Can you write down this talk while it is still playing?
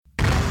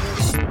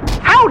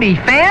Howdy,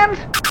 fans!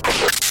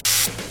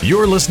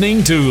 You're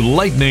listening to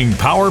Lightning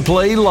Power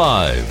Play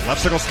Live.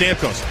 Left circle,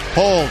 Stamkos.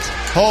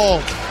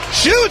 Holds.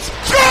 Shoots!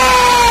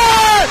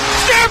 Score!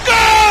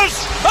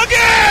 Stamkos!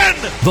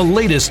 Again! The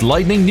latest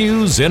Lightning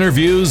news,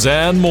 interviews,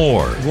 and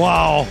more.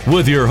 Wow.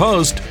 With your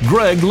host,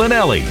 Greg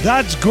Linelli.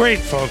 That's great,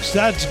 folks.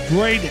 That's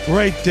great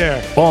right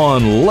there.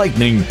 On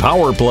Lightning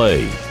Power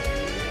Play.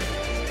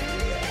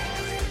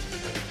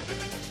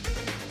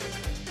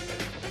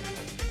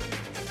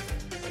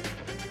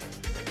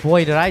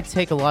 Boy, did I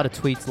take a lot of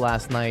tweets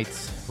last night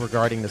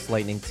regarding this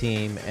Lightning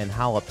team and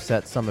how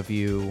upset some of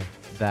you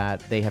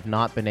that they have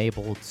not been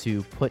able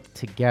to put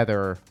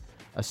together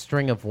a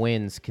string of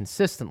wins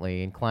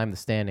consistently and climb the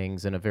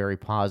standings in a very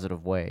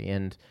positive way.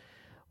 And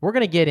we're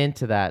going to get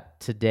into that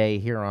today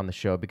here on the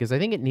show because I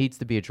think it needs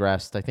to be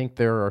addressed. I think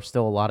there are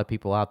still a lot of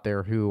people out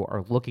there who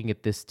are looking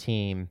at this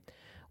team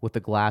with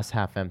the glass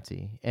half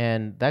empty.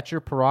 And that's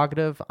your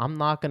prerogative. I'm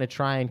not going to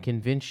try and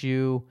convince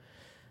you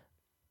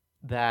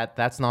that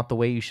that's not the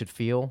way you should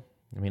feel.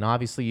 I mean,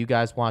 obviously, you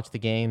guys watch the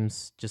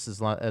games just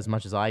as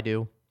much as I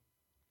do,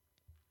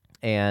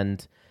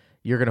 and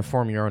you're going to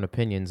form your own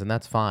opinions, and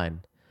that's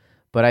fine.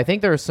 But I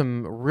think there are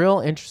some real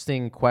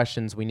interesting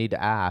questions we need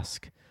to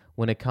ask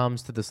when it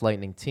comes to this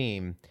Lightning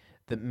team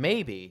that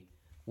maybe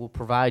will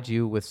provide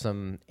you with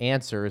some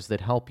answers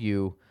that help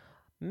you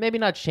maybe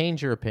not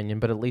change your opinion,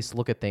 but at least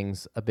look at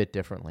things a bit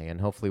differently. And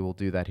hopefully we'll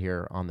do that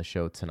here on the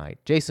show tonight.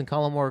 Jason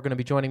Cullimore going to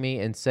be joining me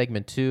in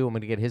segment 2. I'm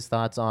going to get his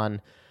thoughts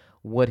on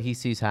what he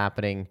sees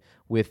happening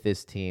with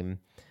this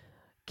team.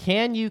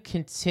 Can you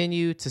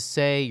continue to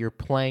say you're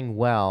playing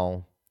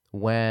well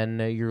when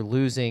you're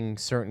losing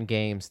certain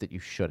games that you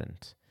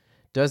shouldn't?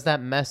 Does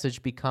that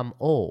message become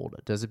old?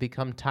 Does it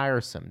become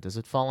tiresome? Does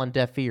it fall on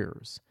deaf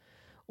ears?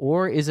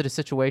 Or is it a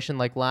situation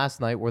like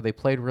last night where they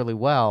played really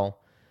well?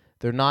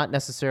 They're not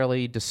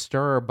necessarily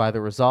disturbed by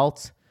the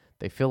results.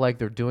 They feel like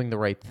they're doing the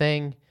right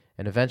thing,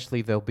 and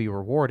eventually they'll be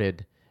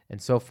rewarded. And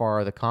so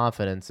far, the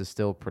confidence is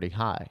still pretty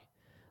high.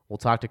 We'll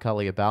talk to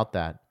Cully about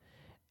that.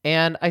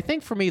 And I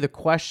think for me, the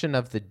question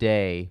of the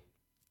day,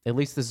 at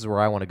least this is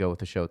where I want to go with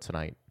the show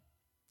tonight,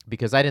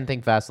 because I didn't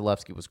think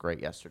Vasilevsky was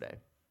great yesterday.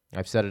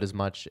 I've said it as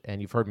much, and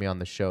you've heard me on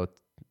the show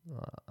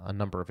a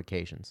number of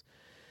occasions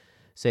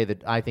say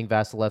that I think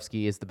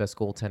Vasilevsky is the best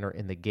goaltender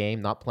in the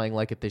game, not playing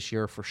like it this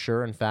year for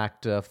sure. In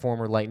fact,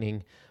 former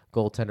Lightning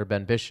goaltender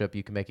Ben Bishop,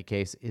 you can make a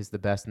case, is the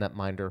best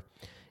netminder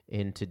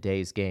in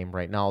today's game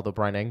right now. Although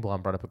Brian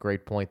Engblom brought up a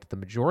great point that the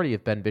majority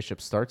of Ben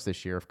Bishop's starts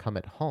this year have come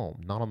at home,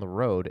 not on the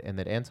road, and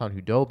that Anton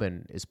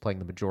Khudobin is playing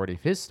the majority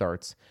of his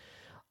starts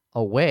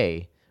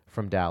away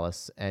from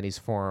Dallas, and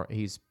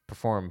he's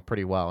performed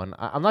pretty well. And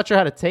I'm not sure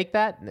how to take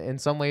that. In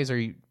some ways, are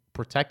you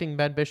protecting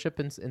Ben Bishop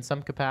in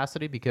some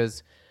capacity?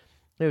 Because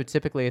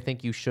typically, I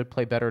think you should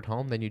play better at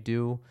home than you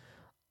do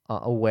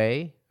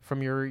away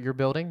from your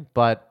building.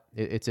 But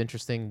it's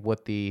interesting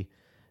what the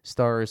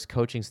Stars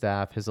coaching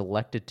staff has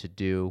elected to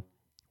do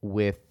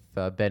with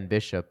Ben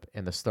Bishop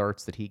and the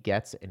starts that he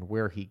gets and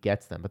where he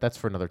gets them. But that's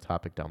for another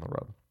topic down the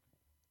road.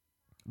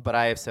 But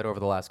I have said over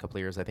the last couple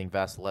of years, I think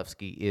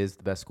Vasilevsky is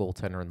the best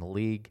goaltender in the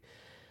league.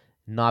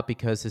 Not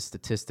because his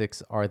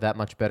statistics are that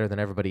much better than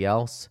everybody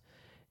else.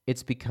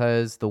 It's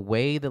because the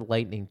way the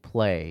Lightning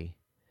play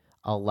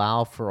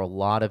allow for a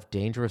lot of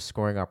dangerous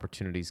scoring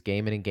opportunities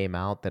game in and game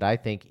out that I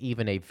think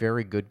even a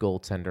very good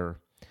goaltender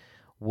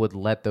would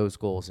let those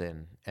goals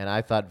in. And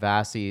I thought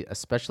Vasi,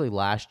 especially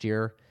last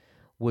year,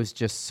 was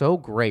just so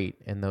great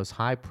in those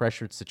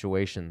high-pressured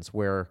situations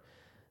where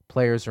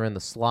players are in the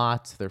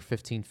slot, they're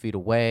 15 feet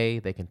away,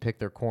 they can pick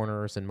their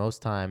corners, and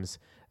most times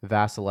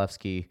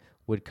Vasilevsky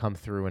would come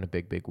through in a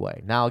big, big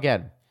way. Now,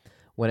 again,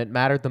 when it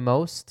mattered the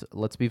most,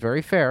 let's be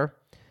very fair,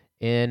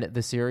 in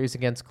the series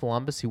against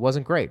Columbus, he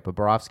wasn't great.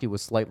 Bobrovsky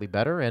was slightly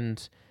better,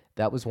 and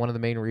that was one of the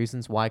main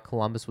reasons why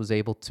Columbus was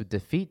able to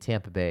defeat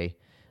Tampa Bay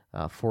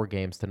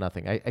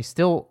 4-0. I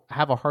still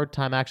have a hard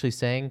time actually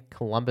saying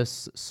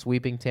Columbus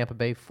sweeping Tampa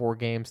Bay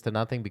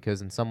 4-0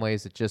 because in some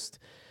ways it just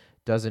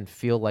doesn't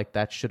feel like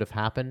that should have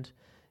happened.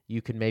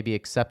 You can maybe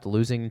accept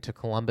losing to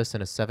Columbus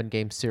in a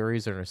 7-game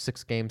series or in a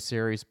 6-game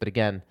series, but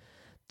again,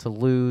 to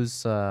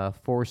lose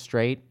 4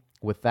 straight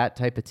with that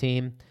type of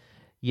team,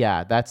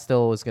 yeah, that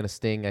still is going to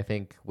sting, I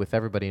think, with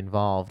everybody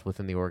involved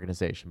within the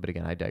organization. But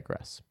again, I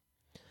digress.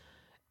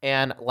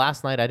 And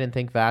last night, I didn't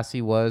think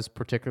Vasi was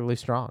particularly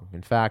strong.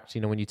 In fact,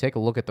 when you take a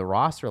look at the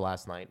roster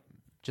last night,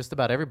 just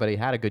about everybody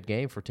had a good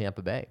game for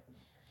Tampa Bay.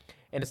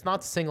 And it's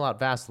not to single out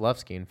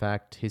Vasilevsky. In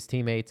fact, his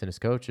teammates and his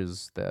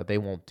coaches, they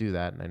won't do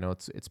that. And I know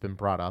it's been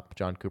brought up.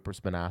 John Cooper's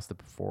been asked it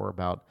before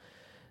about,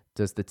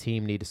 does the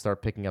team need to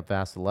start picking up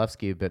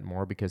Vasilevsky a bit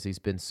more because he's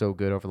been so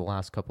good over the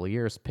last couple of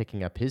years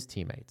picking up his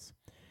teammates.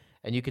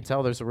 And you can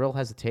tell there's a real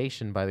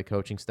hesitation by the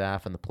coaching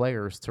staff and the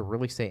players to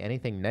really say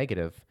anything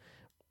negative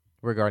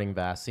regarding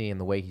Vasi and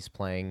the way he's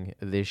playing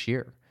this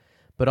year.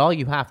 But all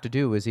you have to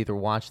do is either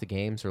watch the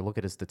games or look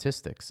at his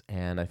statistics.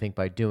 And I think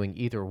by doing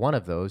either one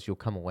of those, you'll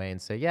come away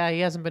and say, yeah,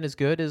 he hasn't been as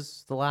good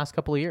as the last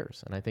couple of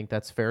years. And I think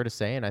that's fair to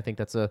say, and I think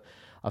that's a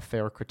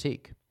fair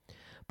critique.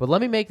 But let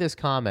me make this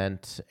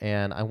comment,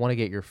 and I want to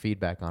get your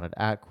feedback on it,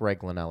 at Greg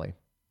Linelli.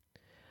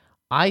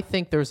 I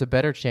think there's a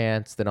better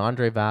chance that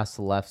Andrei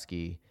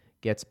Vasilevsky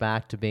gets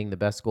back to being the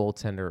best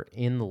goaltender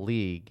in the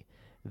league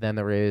than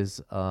there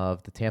is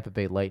of the Tampa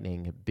Bay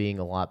Lightning being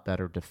a lot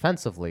better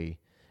defensively,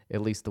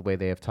 at least the way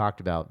they have talked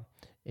about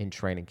in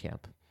training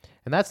camp.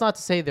 And that's not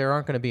to say there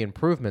aren't going to be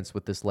improvements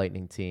with this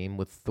Lightning team,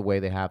 with the way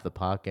they have the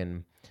puck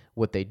and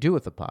what they do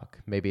with the puck.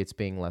 Maybe it's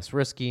being less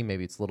risky.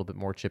 Maybe it's a little bit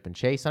more chip and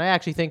chase. And I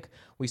actually think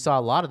we saw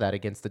a lot of that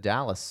against the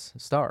Dallas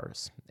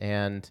Stars.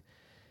 And,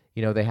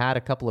 they had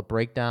a couple of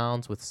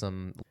breakdowns with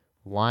some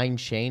line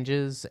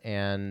changes,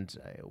 and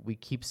we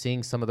keep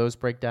seeing some of those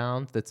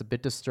breakdowns. That's a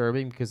bit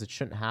disturbing because it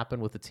shouldn't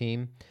happen with a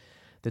team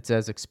that's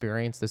as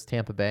experienced as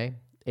Tampa Bay.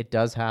 It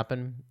does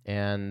happen,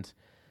 and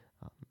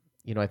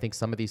I think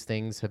some of these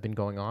things have been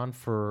going on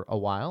for a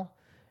while,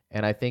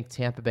 and I think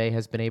Tampa Bay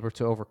has been able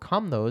to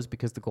overcome those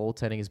because the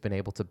goaltending has been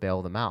able to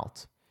bail them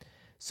out.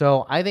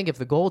 So I think if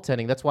the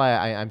goaltending, that's why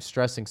I'm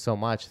stressing so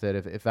much that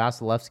if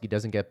Vasilevsky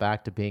doesn't get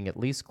back to being at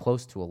least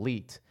close to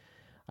elite,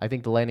 I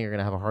think the Lightning are going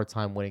to have a hard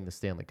time winning the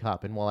Stanley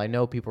Cup. And while I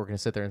know people are going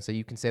to sit there and say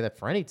you can say that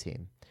for any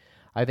team,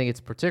 I think it's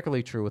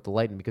particularly true with the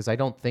Lightning because I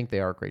don't think they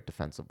are great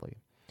defensively.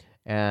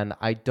 And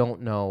I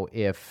don't know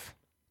if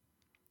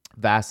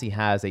Vasi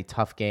has a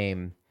tough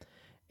game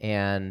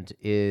and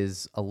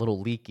is a little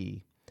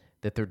leaky,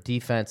 that their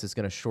defense is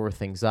going to shore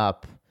things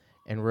up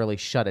and really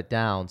shut it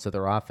down so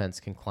their offense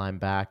can climb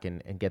back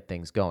and get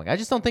things going. I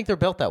just don't think they're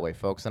built that way,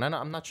 folks. And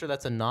I'm not sure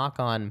that's a knock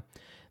on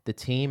the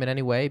team in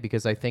any way,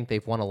 because I think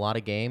they've won a lot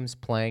of games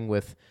playing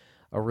with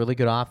a really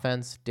good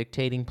offense,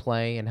 dictating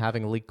play, and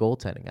having elite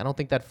goaltending. I don't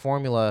think that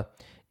formula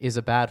is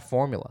a bad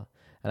formula.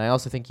 And I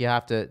also think you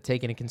have to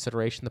take into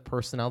consideration the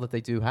personnel that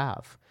they do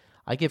have.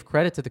 I give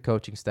credit to the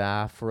coaching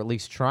staff for at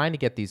least trying to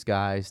get these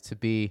guys to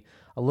be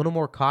a little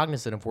more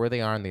cognizant of where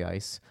they are on the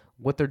ice,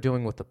 what they're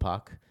doing with the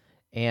puck,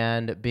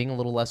 and being a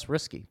little less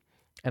risky.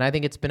 And I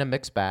think it's been a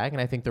mixed bag,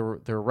 and I think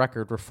their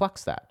record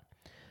reflects that.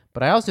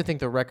 But I also think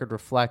their record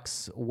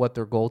reflects what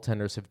their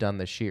goaltenders have done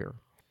this year,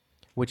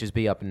 which is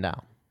be up and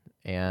down.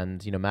 And,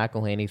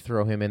 McElhinney,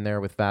 throw him in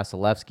there with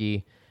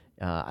Vasilevsky.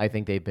 I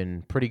think they've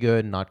been pretty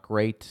good, not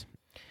great.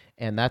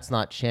 And that's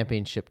not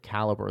championship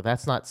caliber.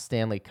 That's not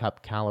Stanley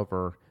Cup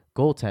caliber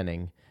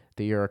goaltending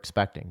that you're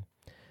expecting.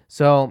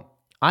 So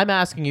I'm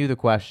asking you the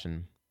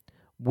question,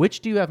 which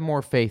do you have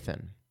more faith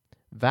in?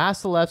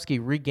 Vasilevsky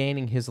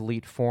regaining his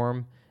elite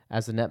form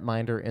as a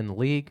netminder in the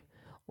league,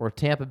 or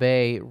Tampa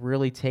Bay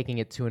really taking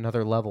it to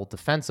another level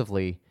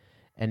defensively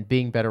and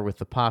being better with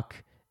the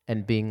puck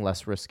and being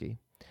less risky?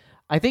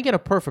 I think in a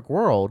perfect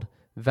world,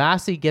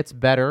 Vasi gets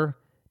better,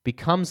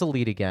 becomes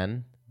elite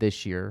again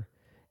this year,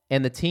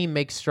 and the team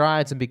makes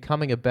strides in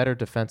becoming a better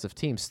defensive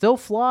team. Still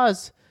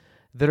flaws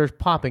that are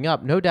popping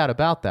up, no doubt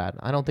about that.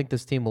 I don't think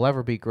this team will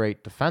ever be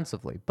great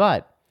defensively.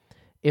 But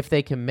if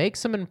they can make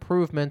some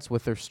improvements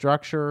with their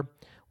structure,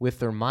 with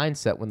their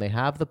mindset when they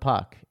have the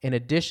puck, in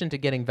addition to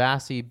getting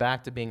Vasi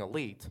back to being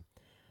elite,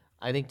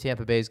 I think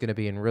Tampa Bay is going to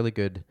be in a really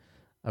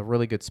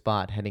good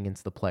spot heading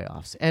into the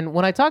playoffs. And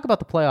when I talk about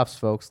the playoffs,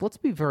 folks, let's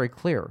be very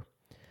clear.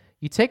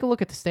 You take a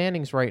look at the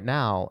standings right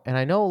now, and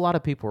I know a lot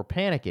of people are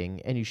panicking,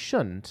 and you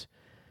shouldn't.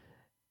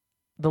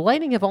 The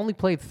Lightning have only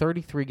played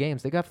 33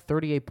 games. They got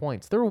 38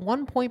 points. They're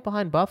 1 point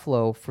behind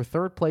Buffalo for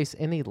third place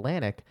in the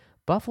Atlantic.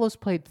 Buffalo's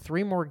played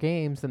 3 more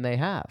games than they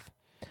have.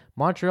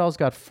 Montreal's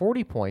got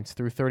 40 points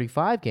through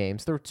 35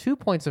 games. They're 2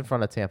 points in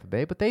front of Tampa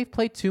Bay, but they've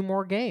played 2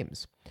 more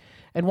games.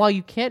 And while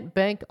you can't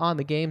bank on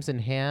the games in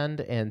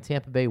hand and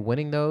Tampa Bay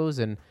winning those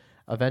and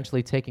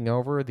eventually taking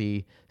over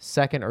the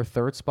second or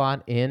third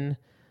spot in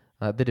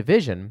the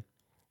division,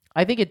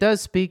 I think it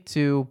does speak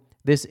to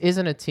this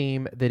isn't a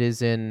team that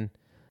is in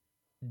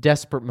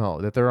desperate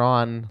mode, that they're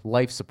on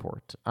life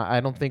support.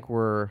 I don't think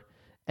we're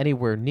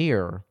anywhere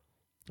near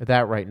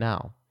that right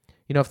now.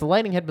 If the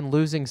Lightning had been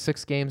losing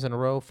 6 games in a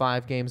row,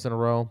 5 games in a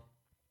row,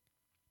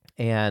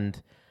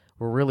 and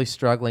we're really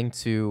struggling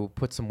to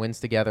put some wins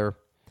together,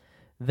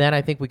 then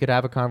I think we could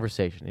have a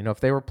conversation. If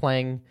they were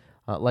playing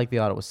like the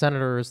Ottawa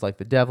Senators, like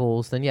the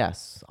Devils, then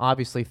yes,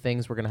 obviously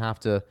things were going to have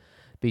to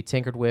be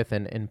tinkered with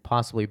and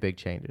possibly big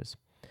changes.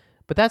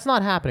 But that's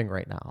not happening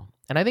right now.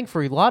 And I think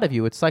for a lot of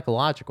you, it's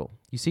psychological.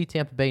 You see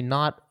Tampa Bay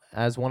not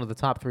as one of the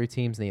top 3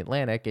 teams in the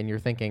Atlantic, and you're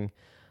thinking,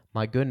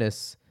 my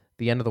goodness,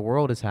 the end of the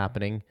world is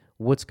happening.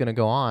 What's going to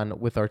go on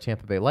with our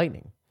Tampa Bay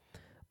Lightning?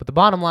 But the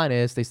bottom line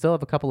is they still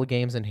have a couple of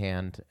games in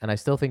hand, and I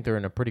still think they're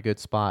in a pretty good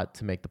spot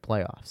to make the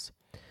playoffs.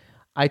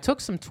 I took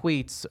some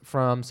tweets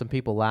from some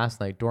people last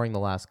night during the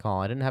last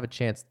call. I didn't have a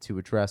chance to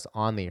address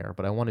on the air,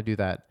 but I want to do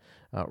that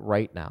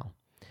right now.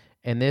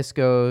 And this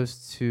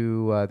goes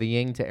to the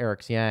Ying to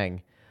Eric's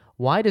Yang.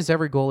 Why does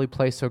every goalie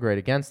play so great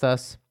against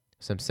us?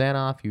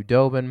 Samsonov,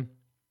 Udobin,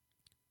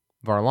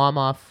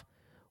 Varlamov.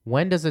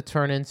 When does it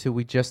turn into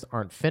we just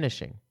aren't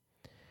finishing?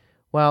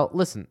 Well,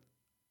 listen,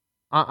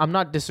 I'm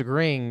not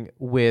disagreeing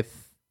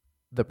with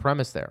the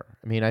premise there.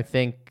 I mean, I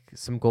think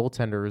some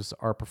goaltenders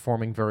are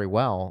performing very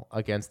well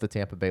against the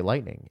Tampa Bay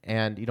Lightning.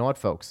 And you know what,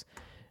 folks?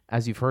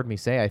 As you've heard me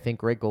say, I think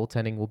great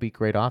goaltending will beat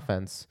great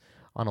offense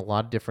on a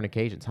lot of different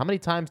occasions. How many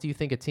times do you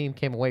think a team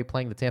came away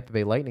playing the Tampa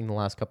Bay Lightning the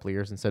last couple of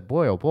years and said,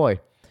 boy, oh boy,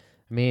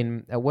 I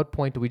mean, at what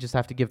point do we just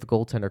have to give the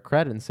goaltender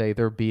credit and say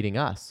they're beating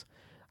us?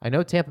 I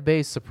know Tampa Bay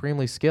is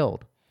supremely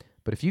skilled,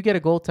 but if you get a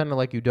goaltender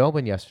like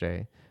Khudobin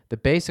yesterday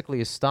that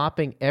basically is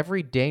stopping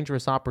every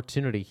dangerous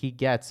opportunity he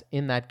gets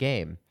in that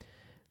game,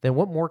 then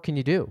what more can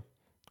you do?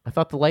 I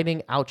thought the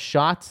Lightning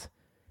outshot,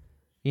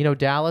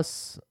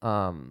 Dallas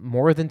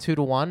more than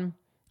 2-1.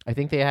 I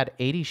think they had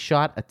 80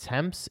 shot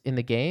attempts in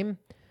the game.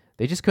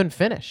 They just couldn't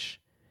finish.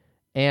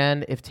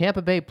 And if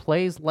Tampa Bay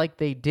plays like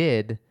they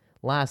did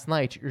last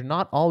night, you're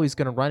not always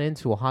going to run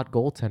into a hot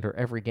goaltender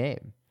every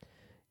game.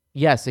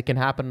 Yes, it can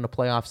happen in a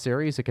playoff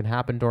series. It can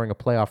happen during a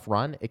playoff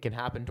run. It can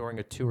happen during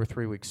a 2 or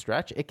 3 week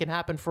stretch. It can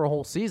happen for a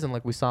whole season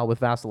like we saw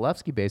with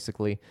Vasilevsky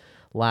basically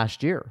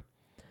last year.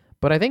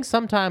 But I think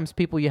sometimes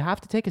you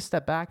have to take a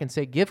step back and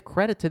say, give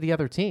credit to the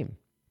other team.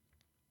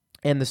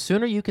 And the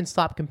sooner you can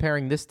stop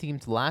comparing this team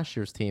to last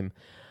year's team,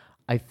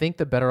 I think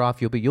the better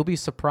off you'll be. You'll be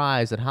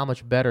surprised at how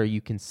much better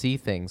you can see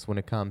things when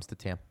it comes to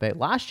Tampa Bay.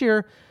 Last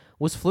year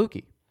was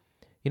fluky.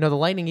 The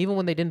Lightning, even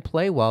when they didn't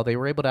play well, they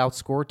were able to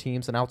outscore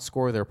teams and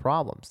outscore their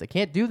problems. They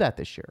can't do that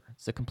this year.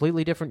 It's a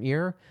completely different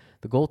year.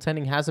 The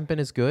goaltending hasn't been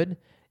as good,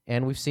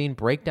 and we've seen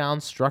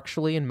breakdowns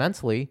structurally and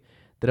mentally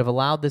that have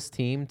allowed this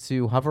team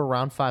to hover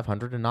around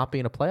 500 and not be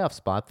in a playoff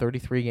spot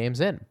 33 games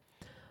in.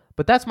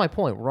 But that's my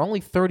point. We're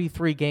only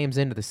 33 games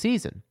into the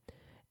season,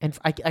 and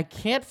I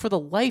can't for the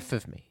life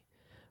of me,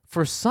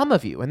 for some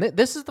of you, and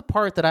this is the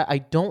part that I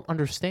don't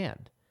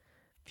understand.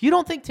 If you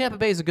don't think Tampa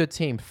Bay is a good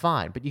team,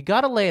 fine, but you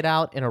got to lay it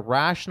out in a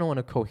rational and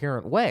a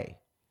coherent way.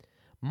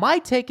 My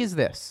take is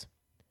this.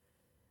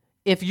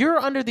 If you're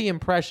under the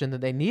impression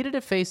that they needed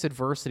to face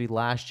adversity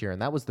last year,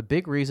 and that was the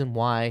big reason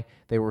why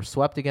they were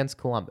swept against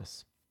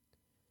Columbus,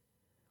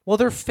 well,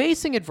 they're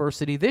facing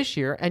adversity this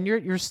year, and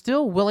you're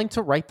still willing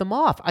to write them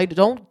off. I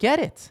don't get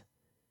it.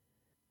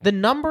 The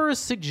numbers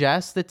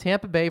suggest that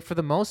Tampa Bay, for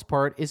the most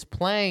part, is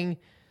playing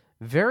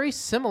very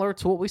similar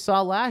to what we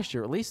saw last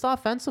year, at least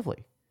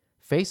offensively.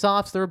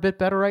 Face-offs, they're a bit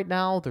better right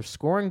now. They're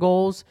scoring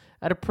goals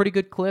at a pretty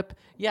good clip.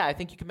 Yeah, I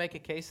think you can make a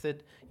case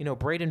that,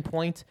 Brayden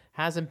Point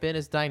hasn't been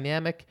as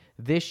dynamic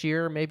this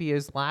year, maybe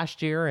as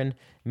last year, and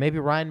maybe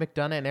Ryan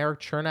McDonagh and Eric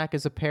Chernak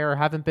as a pair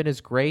haven't been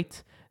as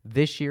great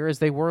this year as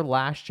they were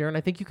last year. And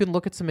I think you can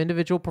look at some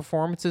individual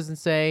performances and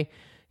say,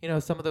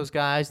 some of those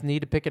guys need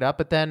to pick it up.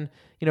 But then,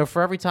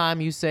 for every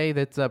time you say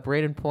that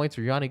Brayden Point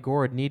or Yanni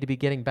Gourde need to be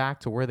getting back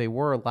to where they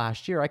were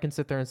last year, I can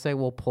sit there and say,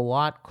 well,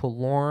 Palat,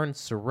 Killorn,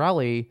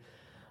 Cirelli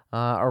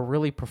are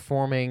really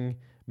performing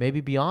maybe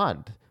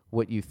beyond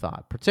what you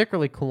thought,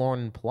 particularly Killorn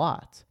and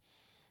Palat.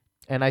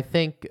 And I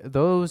think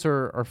those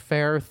are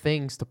fair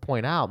things to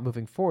point out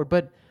moving forward.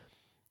 But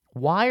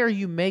why are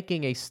you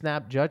making a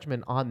snap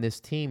judgment on this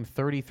team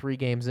 33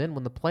 games in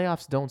when the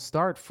playoffs don't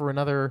start for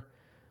another,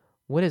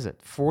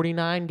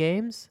 49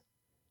 games?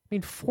 I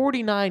mean,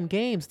 49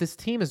 games. This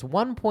team is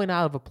 1 point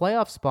out of a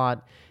playoff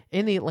spot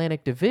in the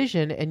Atlantic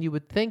Division, and you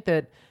would think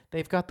that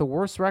they've got the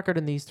worst record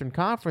in the Eastern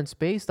Conference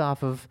based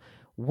off of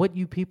what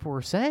you people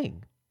are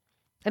saying.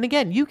 And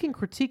again, you can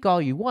critique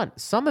all you want.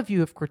 Some of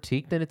you have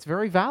critiqued, and it's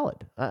very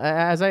valid.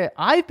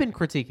 I've been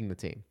critiquing the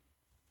team.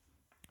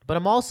 But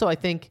I'm also, I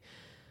think,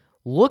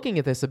 looking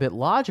at this a bit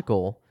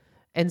logical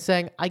and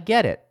saying, I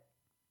get it.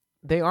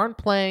 They aren't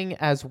playing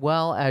as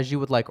well as you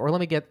would like. Or let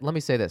me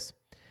say this.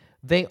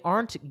 They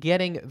aren't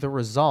getting the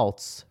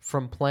results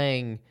from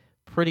playing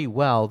pretty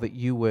well that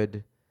you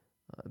would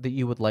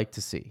like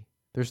to see.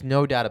 There's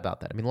no doubt about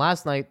that. I mean,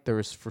 last night there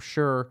was for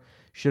sure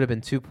should have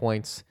been 2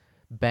 points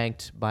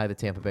banked by the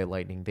Tampa Bay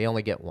Lightning. They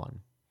only get one.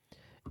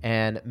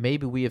 And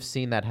maybe we have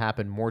seen that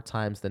happen more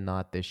times than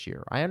not this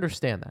year. I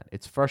understand that.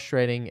 It's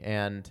frustrating,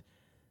 and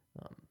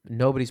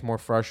nobody's more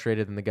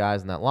frustrated than the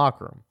guys in that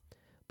locker room.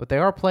 But they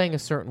are playing a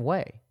certain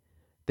way.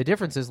 The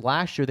difference is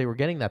last year they were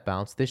getting that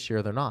bounce. This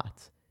year they're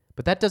not.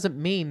 But that doesn't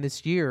mean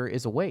this year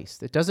is a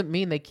waste. It doesn't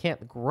mean they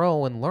can't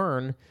grow and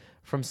learn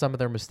from some of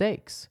their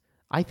mistakes.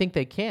 I think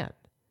they can.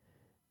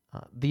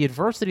 The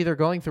adversity they're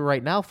going through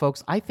right now,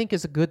 folks, I think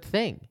is a good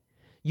thing.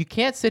 You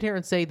can't sit here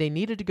and say they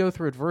needed to go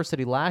through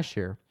adversity last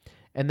year,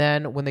 and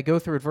then when they go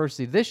through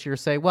adversity this year,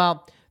 say,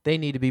 well, they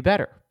need to be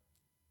better.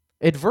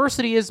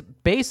 Adversity is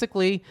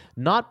basically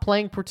not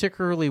playing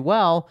particularly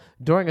well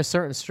during a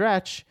certain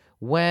stretch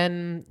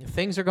when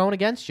things are going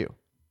against you.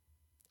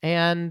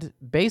 And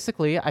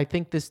basically, I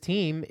think this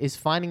team is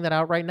finding that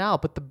out right now.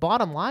 But the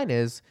bottom line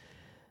is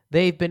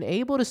they've been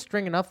able to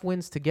string enough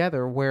wins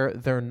together where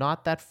they're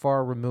not that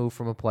far removed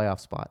from a playoff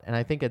spot. And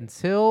I think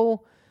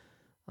until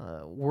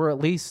we're at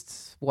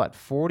least,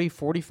 40,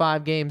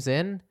 45 games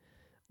in,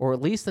 or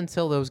at least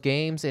until those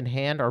games in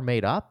hand are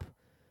made up,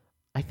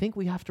 I think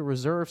we have to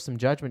reserve some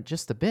judgment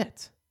just a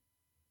bit.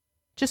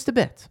 Just a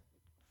bit.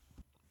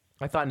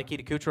 I thought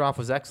Nikita Kucherov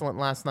was excellent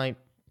last night.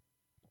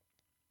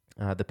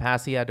 The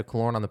pass he had to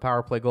Killorn on the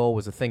power play goal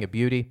was a thing of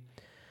beauty.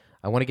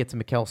 I want to get to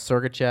Mikhail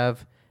Sergachev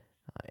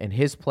and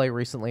his play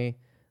recently.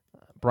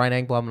 Brian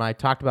Engblom and I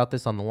talked about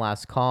this on the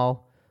last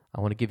call.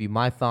 I want to give you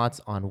my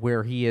thoughts on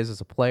where he is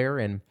as a player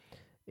and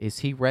is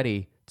he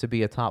ready to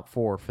be a top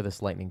 4 for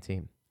this Lightning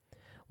team.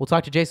 We'll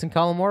talk to Jason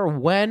Cullimore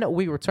when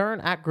we return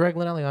at Greg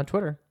Linnelli on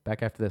Twitter.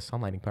 Back after this on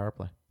Lightning Power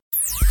Play.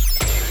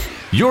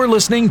 You're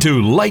listening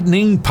to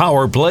Lightning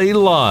Power Play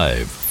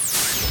Live.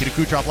 Nikita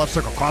Kucherov left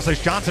circle,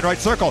 cross-ice Johnson right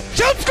circle,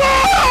 shoot, score!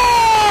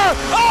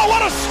 Oh,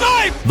 what a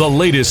snipe! The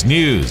latest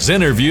news,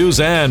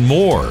 interviews, and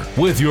more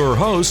with your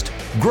host,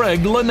 Greg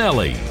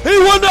Linnelli. He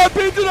will not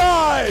be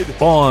denied!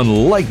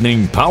 On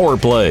Lightning Power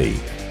Play.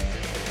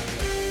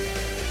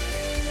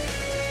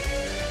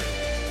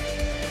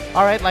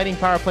 All right, Lightning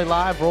Power Play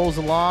Live rolls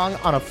along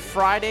on a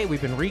Friday.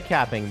 We've been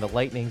recapping the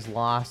Lightning's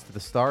loss to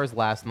the Stars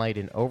last night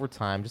in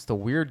overtime. Just a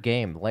weird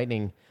game. The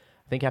Lightning,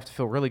 I think, have to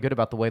feel really good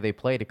about the way they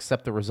played,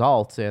 accept the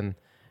results, and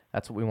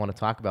that's what we want to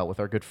talk about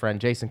with our good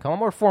friend Jason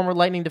Cullimore, former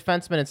Lightning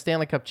defenseman and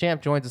Stanley Cup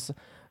champ, joins us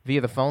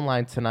via the phone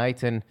line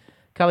tonight. And,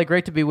 Cully,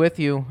 great to be with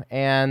you.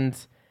 And,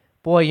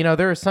 boy, you know,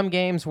 there are some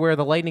games where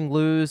the Lightning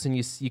lose, and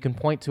you can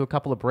point to a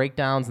couple of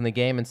breakdowns in the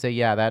game and say,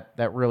 yeah,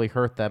 that really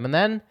hurt them. And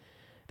then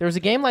there was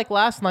a game like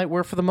last night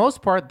where, for the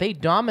most part, they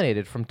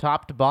dominated from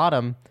top to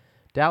bottom.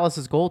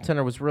 Dallas's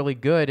goaltender was really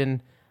good,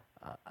 and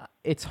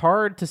it's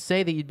hard to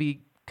say that you'd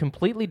be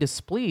completely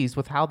displeased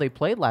with how they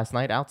played last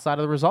night outside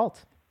of the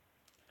result.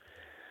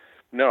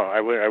 No,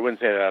 I wouldn't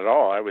say that at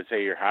all. I would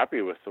say you're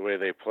happy with the way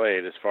they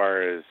played, as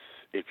far as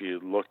if you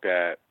looked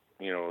at,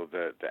 you know,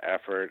 the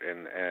effort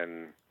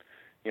and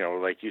you know,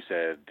 like you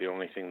said, the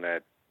only thing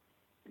that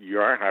you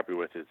aren't happy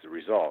with is the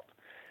result.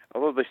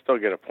 Although they still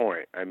get a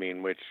point. I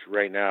mean, which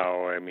right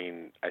now, I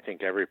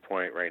think every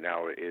point right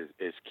now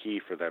is key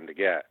for them to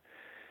get.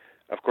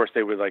 Of course,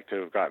 they would like to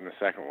have gotten the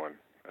second one.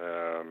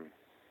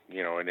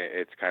 You know, and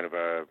it's kind of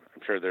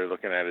I'm sure they're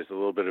looking at it as a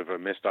little bit of a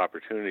missed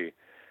opportunity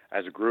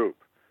as a group.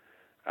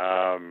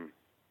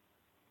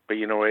 But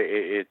you know,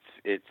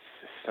 it's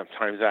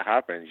sometimes that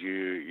happens.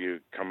 You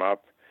come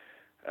up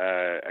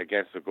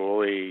against the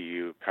goalie,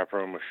 you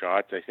pepper him with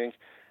shots. I think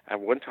at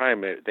one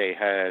time they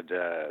had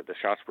the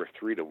shots were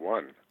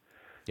 3-1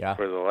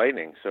 for the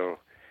Lightning. So,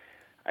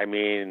 I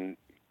mean,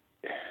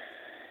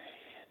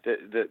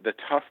 the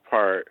tough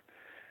part,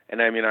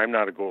 and I mean, I'm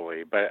not a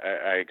goalie, but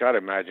I gotta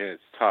imagine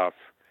it's tough.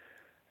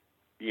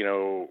 You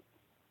know,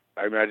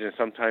 I imagine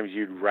sometimes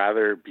you'd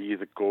rather be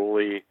the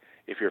goalie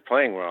if you're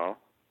playing well,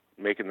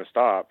 making the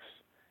stops,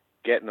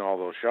 getting all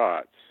those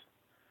shots,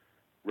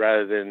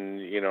 rather than,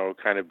 you know,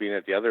 kind of being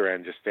at the other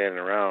end, just standing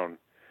around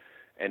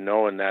and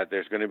knowing that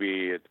there's going to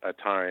be a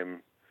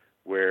time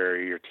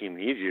where your team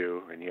needs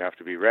you and you have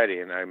to be ready.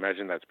 And I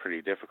imagine that's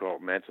pretty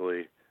difficult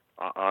mentally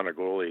on a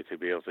goalie to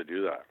be able to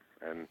do that.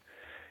 And,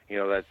 you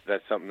know,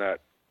 that's something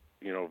that,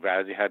 you know,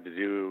 Vazzy had to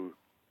do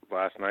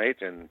last night.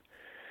 And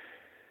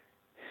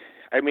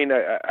I mean,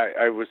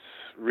 I was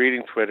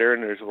reading Twitter,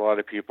 and there's a lot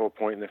of people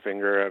pointing the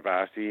finger at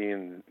Vazzy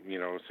and, you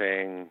know,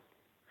 saying,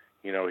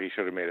 you know, he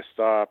should have made a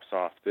stop,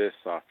 soft this,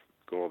 soft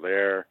goal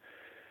there.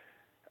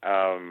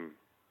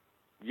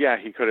 Yeah,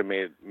 he could have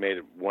made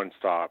one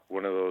stop,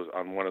 one of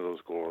those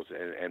goals,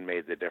 and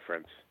made the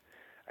difference.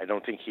 I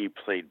don't think he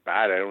played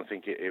bad. I don't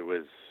think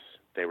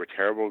they were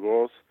terrible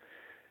goals.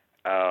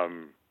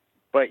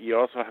 But you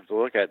also have to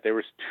look at, there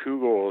was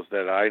 2 goals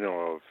that I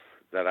know of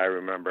that I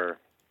remember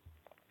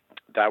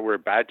that were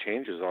bad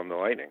changes on the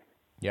Lightning.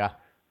 Yeah.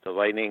 The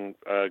Lightning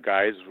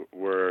guys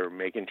were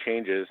making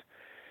changes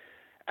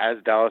as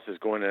Dallas is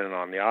going in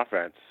on the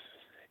offense.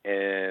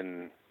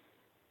 And,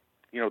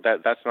 you know,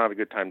 that's not a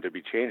good time to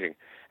be changing.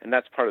 And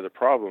that's part of the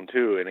problem,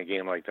 too, in a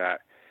game like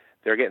that.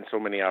 They're getting so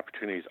many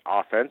opportunities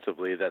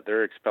offensively that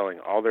they're expelling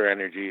all their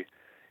energy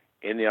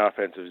in the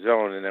offensive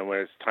zone. And then when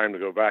it's time to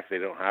go back, they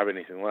don't have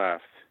anything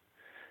left.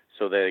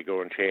 So they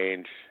go and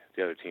change.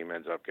 The other team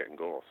ends up getting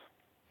goals.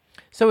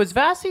 So is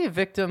Vazzy a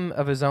victim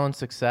of his own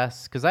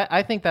success? Because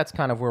I think that's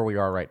kind of where we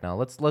are right now.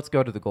 Let's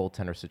go to the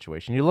goaltender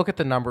situation. You look at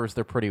the numbers;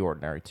 they're pretty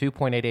ordinary.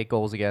 2.88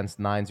 goals against,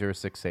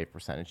 .906 save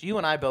percentage. You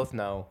and I both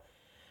know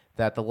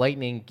that the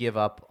Lightning give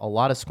up a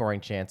lot of scoring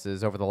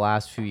chances over the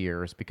last few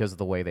years because of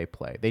the way they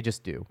play. They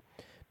just do.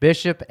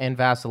 Bishop and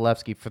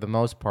Vasilevsky, for the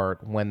most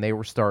part, when they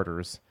were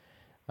starters,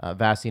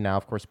 Vazzy now,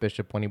 of course,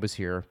 Bishop when he was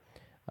here,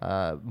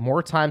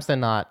 more times than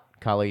not,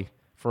 Cully,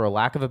 for a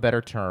lack of a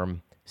better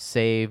term,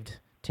 saved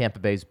Tampa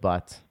Bay's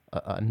butt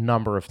a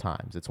number of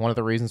times. It's one of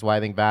the reasons why I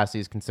think Vazzy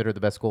is considered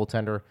the best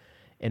goaltender,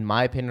 in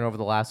my opinion, over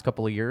the last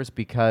couple of years,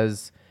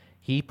 because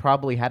he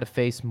probably had to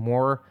face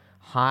more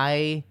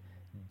high,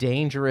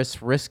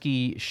 dangerous,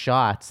 risky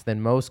shots than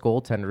most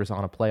goaltenders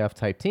on a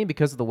playoff-type team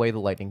because of the way the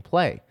Lightning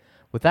play.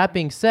 With that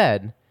being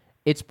said,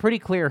 it's pretty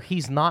clear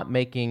he's not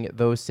making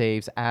those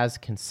saves as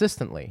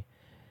consistently.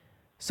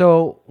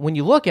 So when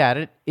you look at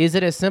it, is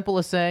it as simple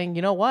as saying,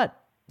 you know what?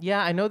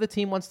 Yeah, I know the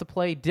team wants to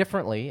play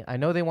differently. I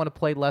know they want to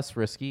play less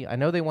risky. I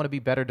know they want to be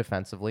better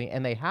defensively,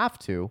 and they have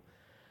to.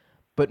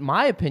 But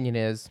my opinion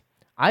is,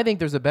 I think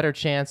there's a better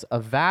chance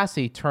of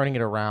Vazzy turning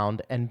it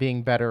around and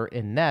being better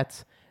in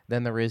net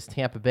than there is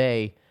Tampa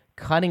Bay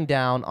cutting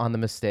down on the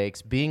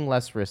mistakes, being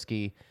less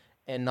risky,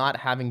 and not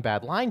having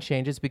bad line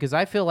changes, because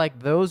I feel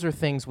like those are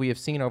things we have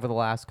seen over the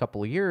last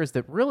couple of years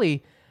that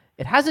really,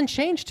 it hasn't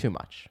changed too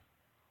much.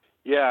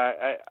 Yeah,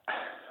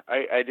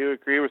 I do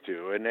agree with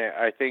you, and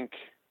I think,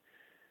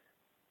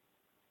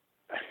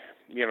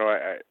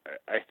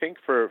 I think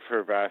for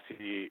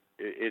Vasi,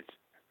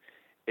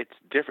 it's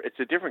different. It's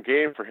a different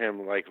game for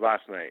him. Like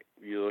last night,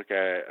 you look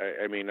at.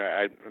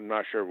 I'm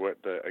not sure what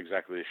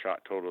exactly the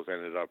shot totals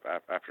ended up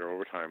after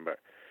overtime, but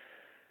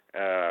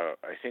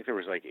I think there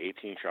was like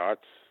 18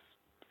 shots.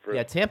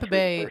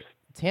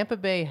 Tampa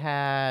Bay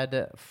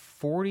had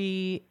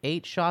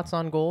 48 shots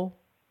on goal.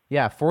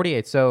 Yeah,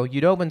 48. So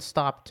Khudobin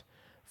stopped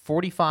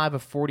 45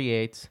 of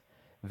 48.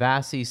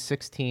 Vasi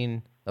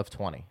 16 of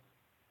 20.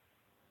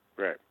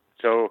 Right.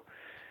 So,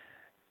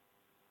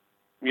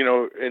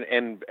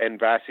 and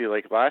Vasi,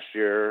 like last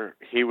year,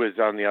 he was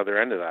on the other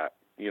end of that.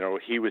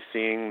 He was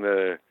seeing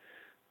the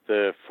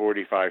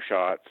 45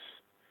 shots.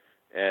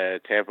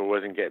 Tampa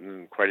wasn't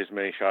getting quite as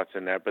many shots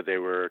in net, but they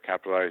were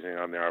capitalizing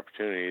on their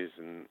opportunities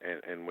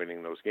and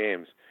winning those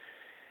games.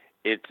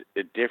 It's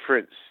a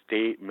different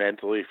state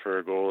mentally for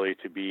a goalie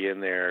to be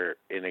in there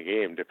in a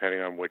game,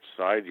 depending on which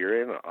side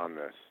you're in on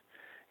this.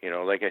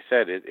 Like I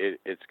said,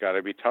 it's got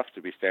to be tough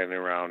to be standing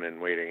around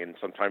and waiting, and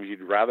sometimes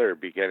you'd rather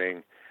be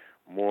getting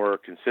more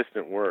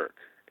consistent work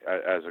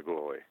as a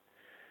goalie.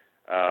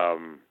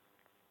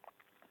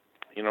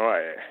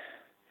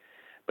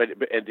 But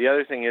the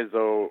other thing is,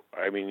 though,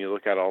 you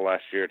look at all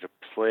last year to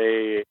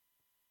play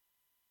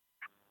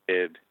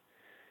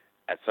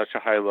at such a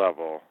high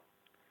level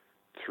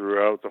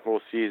throughout the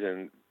whole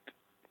season,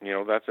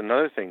 that's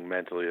another thing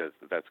mentally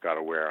that's got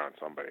to wear on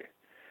somebody.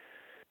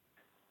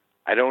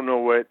 I don't know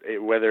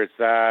whether it's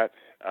that,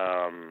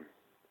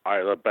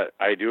 but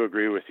I do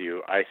agree with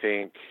you. I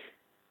think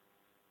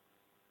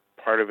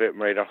part of it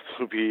might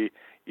also be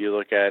you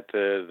look at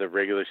the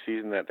regular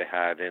season that they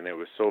had, and it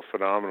was so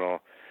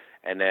phenomenal,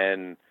 and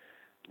then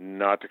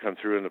not to come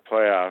through in the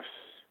playoffs.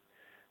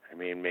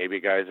 Maybe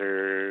guys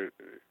are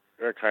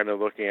kind of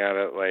looking at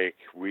it like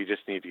we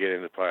just need to get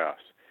into the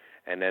playoffs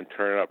and then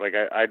turn it up. Like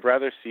I'd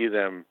rather see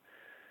them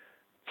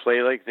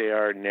play like they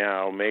are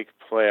now, make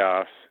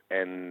playoffs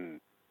and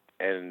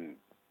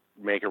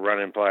make a run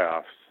in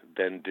playoffs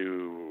than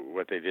do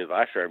what they did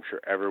last year. I'm sure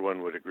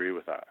everyone would agree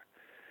with that.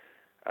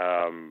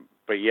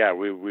 But yeah,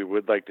 we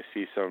would like to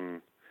see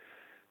some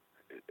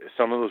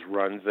of those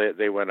runs that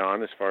they went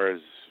on as far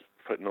as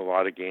putting a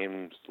lot of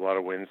games, a lot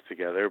of wins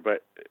together.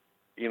 But,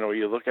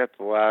 you look at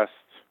the last,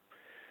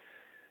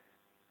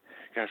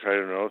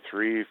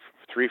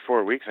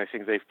 3-4 weeks, I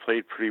think they've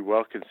played pretty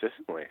well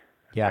consistently.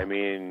 Yeah.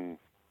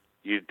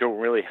 You don't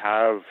really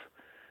have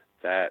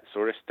that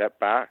sort of step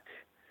back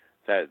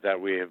that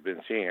we have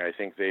been seeing. I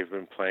think they've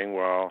been playing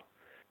well.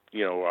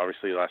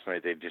 Obviously last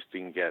night they just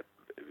didn't get,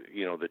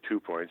 the 2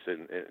 points,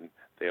 and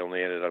they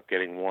only ended up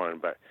getting 1.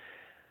 But,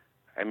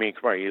 come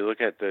on, you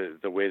look at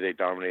the way they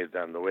dominated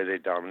them, the way they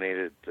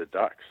dominated the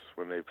Ducks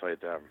when they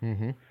played them.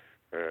 Mm-hmm.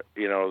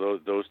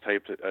 Those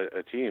types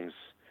of teams.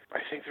 I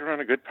think they're on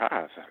a good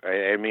path.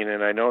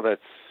 And I know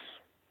that's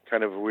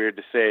kind of weird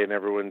to say, and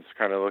everyone's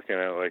kind of looking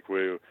at it like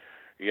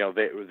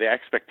the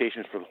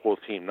expectations for the whole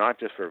team, not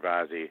just for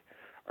Vasi,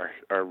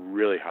 are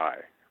really high,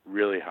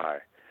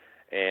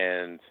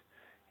 and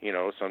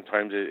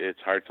sometimes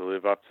it's hard to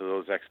live up to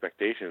those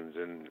expectations,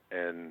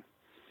 and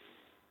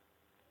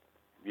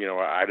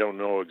I don't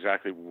know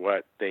exactly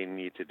what they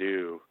need to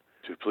do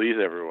to please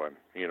everyone.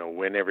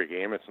 Win every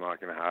game. It's not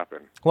going to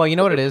happen. Well, you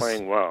know what it is.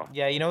 Playing well.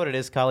 Yeah, you know what it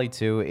is, Kali,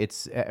 too.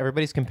 It's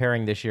everybody's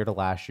comparing this year to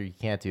last year. You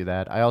can't do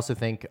that. I also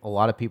think a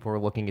lot of people are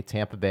looking at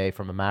Tampa Bay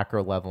from a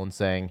macro level and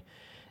saying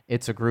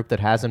it's a group that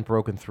hasn't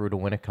broken through to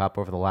win a cup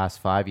over the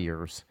last 5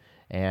 years.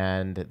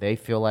 And they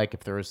feel like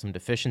if there are some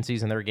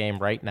deficiencies in their game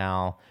right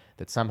now,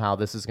 that somehow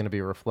this is going to be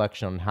a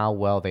reflection on how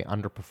well they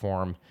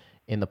underperform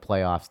in the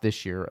playoffs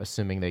this year,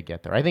 assuming they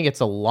get there. I think it's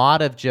a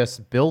lot of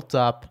just built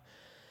up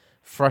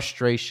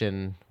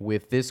frustration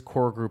with this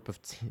core group of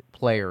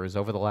players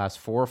over the last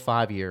 4 or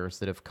 5 years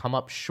that have come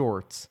up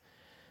short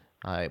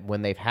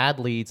when they've had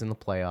leads in the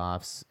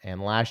playoffs.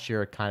 And last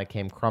year it kind of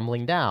came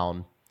crumbling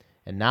down.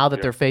 And now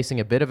that they're facing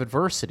a bit of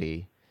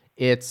adversity,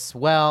 it's,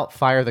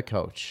 fire the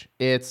coach.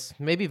 It's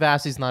maybe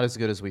Vasi's not as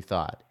good as we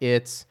thought.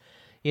 It's,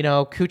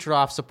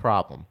 Kucherov's a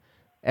problem.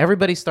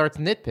 Everybody starts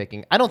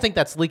nitpicking. I don't think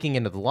that's leaking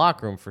into the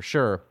locker room for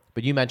sure,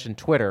 but you mentioned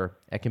Twitter.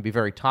 It can be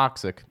very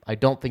toxic. I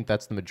don't think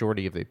that's the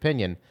majority of the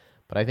opinion,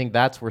 but I think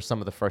that's where some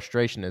of the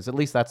frustration is. At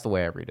least that's the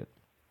way I read it.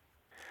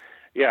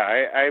 Yeah,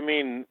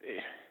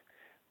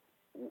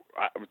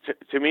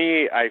 to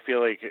me, I feel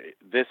like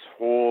this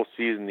whole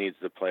season needs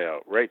to play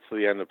out right to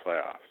the end of the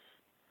playoffs.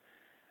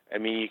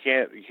 You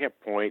can't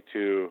point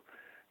to,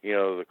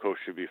 the coach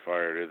should be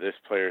fired, or this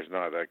player's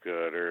not that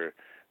good, or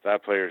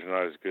that player's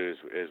not as good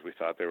as we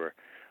thought they were.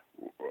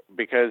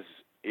 Because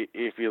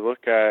if you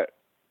look at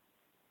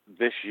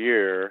this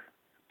year,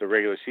 the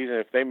regular season,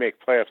 if they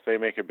make playoffs, they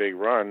make a big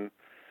run.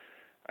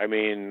 Are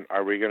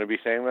we going to be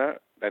saying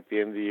that at the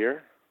end of the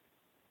year?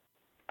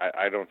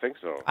 I don't think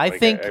so. I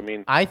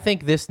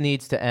think this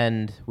needs to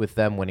end with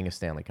them winning a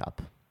Stanley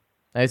Cup.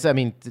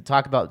 To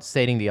talk about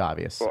stating the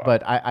obvious,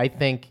 but I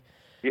think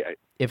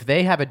if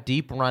they have a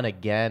deep run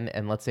again,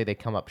 and let's say they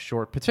come up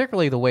short,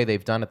 particularly the way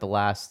they've done it the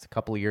last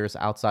couple of years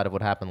outside of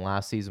what happened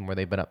last season where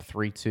they've been up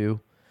 3-2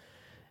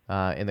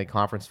 in the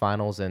conference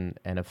finals and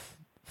have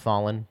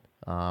fallen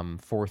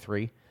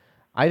 4-3.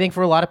 I think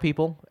for a lot of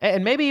people,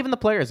 and maybe even the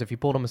players, if you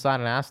pulled them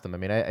aside and asked them, I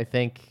mean, I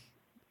think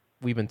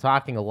we've been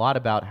talking a lot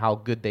about how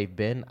good they've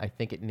been. I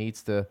think it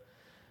needs to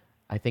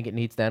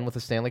end with the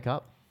Stanley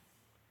Cup.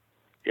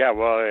 Yeah,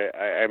 well,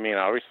 I mean,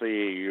 obviously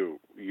you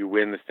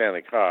win the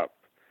Stanley Cup,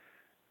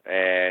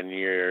 and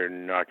you're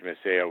not going to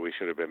say, "Oh, we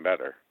should have been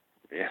better."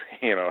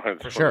 You know,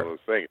 it's for sure. One of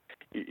those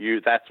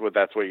things.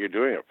 That's what you're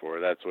doing it for.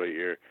 That's what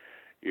your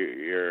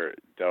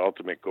the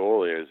ultimate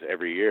goal is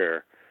every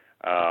year.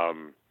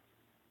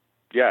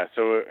 Yeah,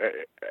 so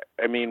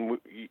I mean,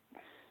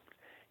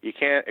 you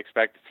can't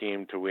expect a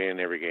team to win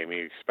every game.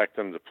 You expect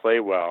them to play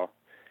well.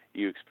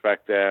 You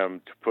expect them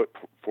to put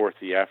forth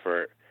the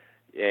effort,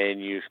 and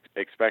you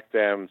expect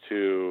them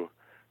to.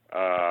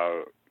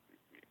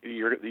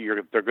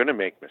 They're going to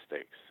make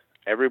mistakes.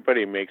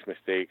 Everybody makes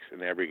mistakes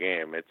in every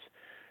game. It's,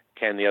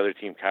 can the other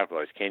team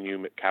capitalize? Can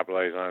you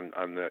capitalize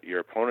on your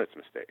opponent's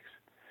mistakes?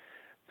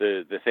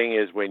 The thing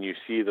is, when you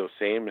see those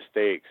same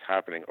mistakes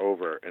happening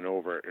over and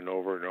over and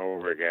over and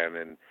over again,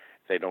 and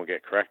they don't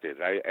get corrected,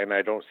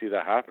 I don't see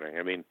that happening.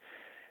 I mean,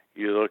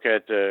 you look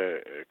at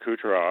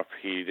Kucherov.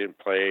 He didn't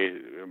play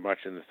much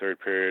in the third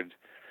period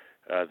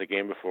the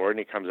game before, and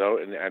he comes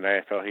out, and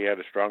I felt he had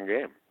a strong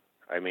game.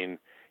 I mean,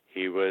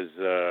 he was,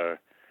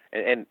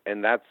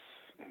 and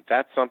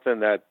that's something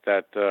that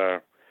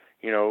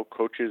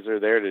coaches are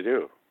there to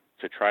do,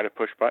 to try to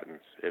push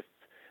buttons. If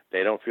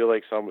they don't feel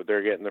like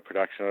they're getting the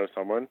production out of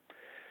someone,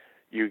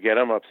 you get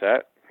them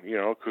upset. You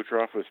know,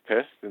 Kucherov was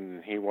pissed,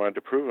 and he wanted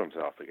to prove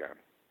himself again.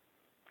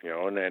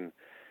 And then,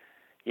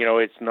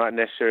 it's not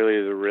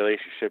necessarily the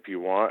relationship you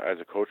want as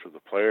a coach with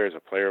a player, as a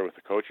player with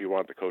a coach. You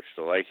want the coach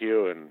to like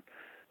you and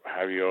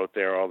have you out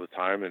there all the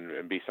time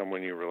and be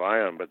someone you rely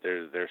on. But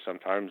there's some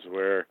times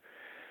where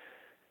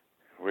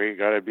you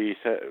got to be,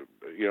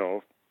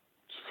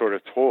 sort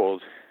of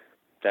told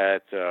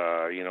that,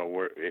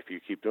 if you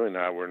keep doing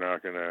that, we're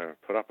not going to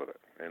put up with it.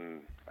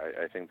 And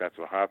I think that's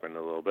what happened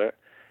a little bit.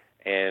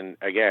 And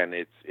again,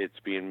 it's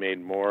being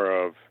made more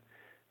of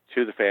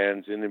to the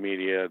fans in the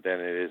media than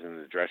it is in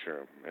the dressing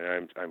room.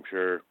 And I'm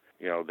sure,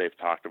 they've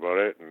talked about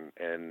it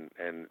and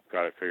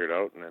got it figured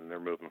out, and then they're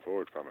moving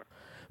forward from it.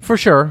 For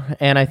sure.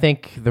 And I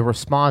think the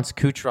response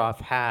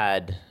Kucherov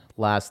had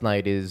last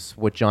night is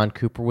what Jon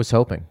Cooper was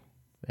hoping.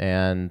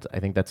 And I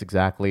think that's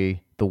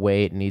exactly the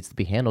way it needs to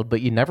be handled. But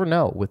you never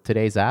know with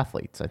today's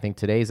athletes. I think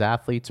today's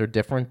athletes are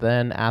different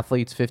than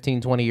athletes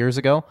 15, 20 years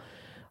ago.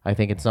 I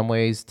think in some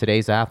ways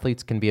today's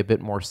athletes can be a bit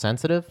more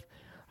sensitive.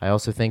 I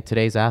also think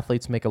today's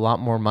athletes make a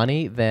lot more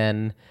money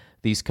than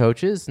these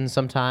coaches. And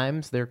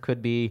sometimes there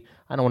could be,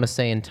 I don't want to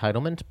say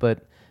entitlement,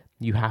 but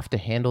you have to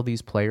handle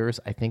these players,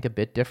 I think, a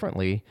bit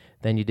differently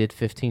than you did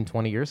 15,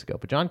 20 years ago.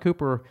 But Jon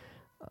Cooper,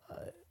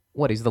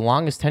 he's the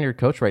longest tenured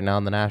coach right now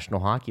in the National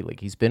Hockey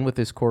League. He's been with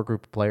this core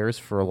group of players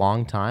for a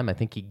long time. I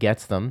think he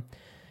gets them.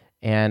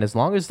 And as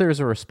long as there's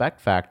a respect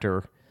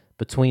factor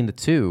between the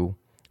two,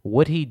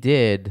 what he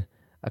did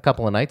a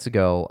couple of nights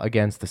ago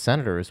against the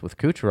Senators with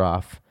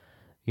Kucherov,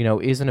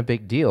 isn't a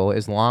big deal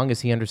as long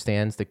as he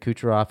understands that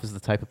Kucherov is the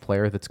type of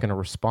player that's going to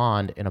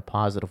respond in a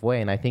positive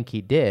way. And I think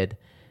he did.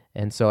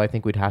 And so I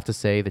think we'd have to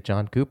say that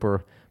Jon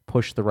Cooper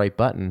pushed the right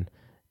button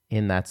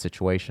in that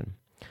situation.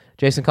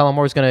 Jason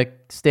Cullimore is going to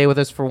stay with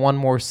us for one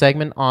more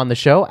segment on the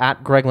show,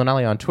 at Greg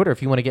Linelli on Twitter.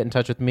 If you want to get in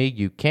touch with me,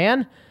 you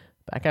can.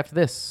 Back after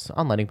this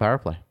on Lightning Power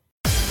Play.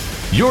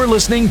 You're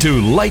listening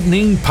to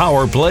Lightning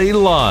Power Play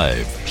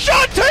Live.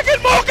 Shot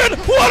taken, Malkin!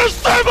 What a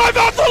save by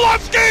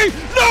Vasilevsky!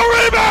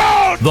 No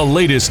rebound! The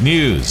latest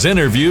news,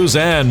 interviews,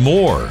 and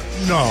more.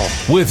 No.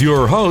 With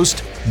your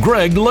host,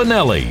 Greg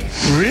Linelli.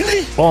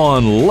 Really?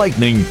 On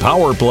Lightning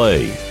Power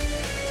Play.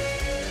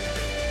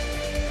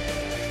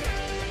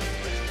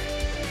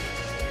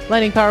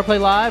 Lightning Power Play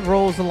Live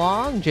rolls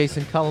along.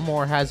 Jason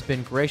Cullimore has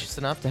been gracious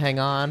enough to hang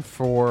on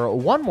for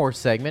one more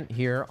segment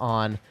here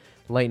on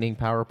Lightning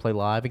Power Play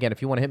Live. Again,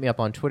 if you want to hit me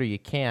up on Twitter, you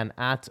can,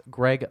 at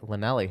Greg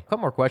Linelli. A couple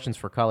more questions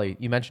for Cully.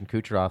 You mentioned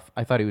Kucherov.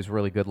 I thought he was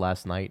really good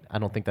last night. I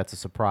don't think that's a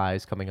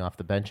surprise coming off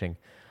the benching.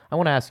 I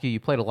want to ask you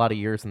played a lot of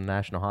years in the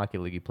National Hockey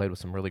League. You played with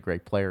some really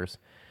great players.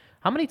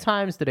 How many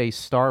times did a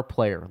star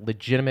player,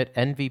 legitimate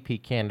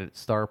MVP candidate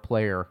star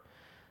player,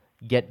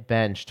 get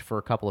benched for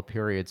a couple of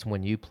periods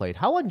when you played?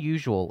 How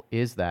unusual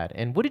is that?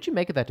 And what did you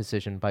make of that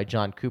decision by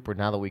Jon Cooper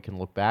now that we can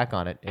look back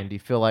on it? And do you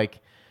feel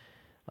like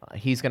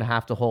he's going to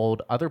have to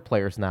hold other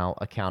players now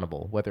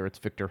accountable, whether it's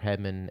Victor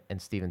Hedman and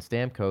Steven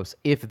Stamkos,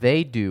 if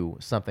they do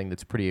something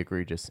that's pretty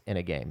egregious in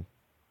a game?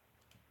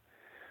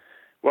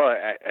 Well,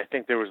 I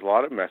think there was a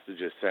lot of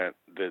messages sent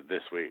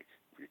this week.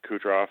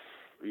 Kucherov,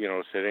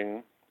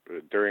 sitting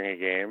during a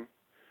game.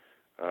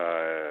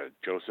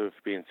 Joseph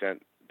being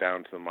sent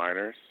down to the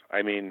minors.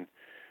 I mean,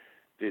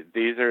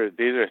 these are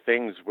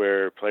things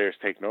where players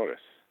take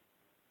notice,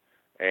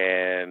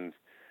 and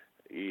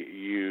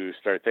you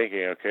start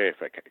thinking, okay,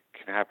 if it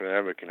can happen to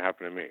them, it can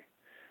happen to me.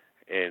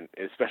 and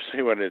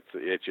especially when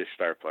it's your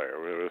star player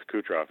with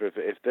Kucherov.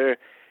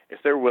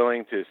 If they're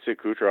willing to sit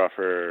Kucherov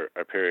for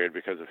a period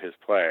because of his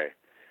play,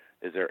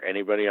 is there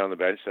anybody on the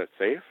bench that's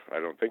safe? I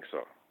don't think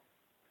so.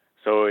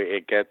 So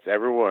it gets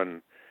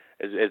everyone,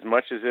 as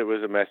much as it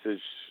was a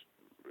message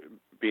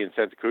being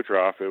sent to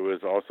Kucherov, it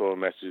was also a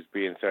message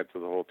being sent to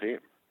the whole team.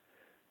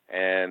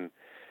 And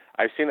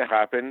I've seen it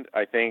happen.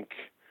 I think,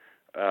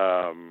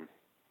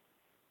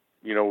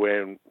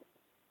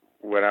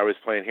 when I was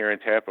playing here in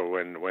Tampa,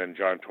 when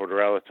John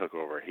Tortorella took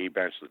over, he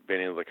benched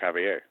Benny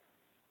Lecavalier.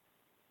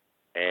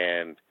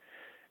 And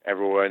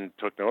everyone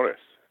took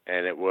notice.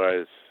 And it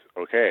was,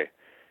 okay,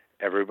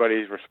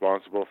 everybody's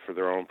responsible for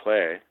their own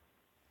play.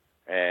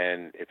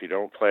 And if you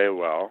don't play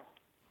well,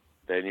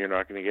 then you're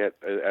not going to get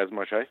as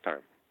much ice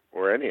time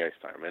or any ice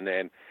time. And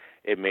then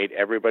it made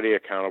everybody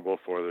accountable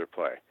for their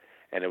play.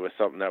 And it was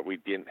something that we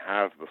didn't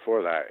have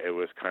before that. It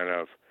was kind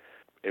of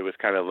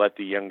let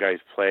the young guys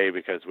play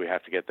because we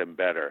have to get them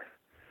better.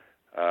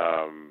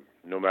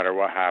 No matter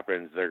what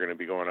happens, they're going to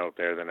be going out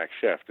there the next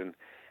shift. And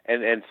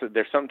so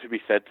there's something to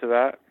be said to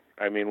that.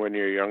 I mean, when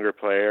you're a younger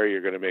player,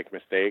 you're going to make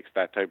mistakes,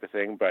 that type of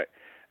thing. But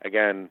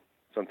again,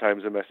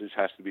 sometimes a message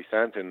has to be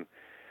sent, and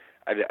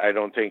I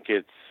don't think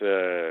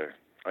it's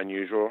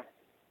unusual.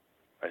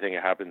 I think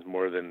it happens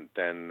more than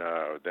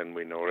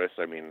we notice.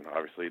 I mean,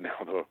 obviously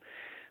now though,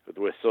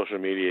 with social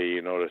media,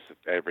 you notice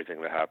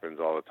everything that happens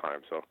all the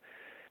time. So,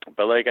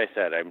 but like I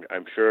said,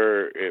 I'm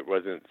sure it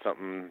wasn't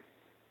something.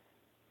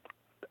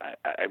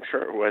 I'm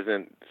sure it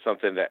wasn't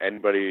something that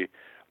anybody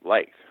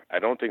liked. I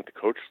don't think the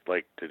coach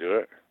liked to do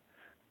it,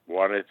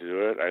 wanted to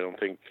do it. I don't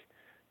think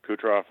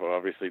Kucherov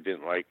obviously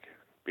didn't like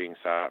being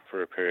sat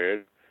for a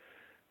period.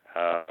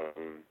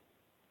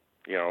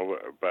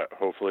 But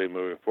hopefully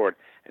moving forward.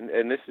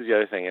 And this is the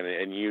other thing,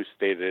 and you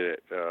stated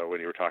it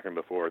when you were talking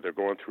before, they're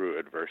going through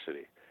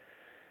adversity.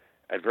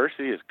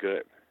 Adversity is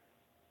good.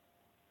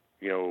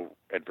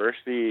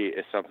 Adversity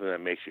is something that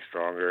makes you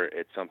stronger.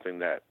 It's something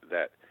that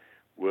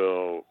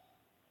will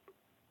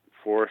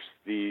force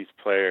these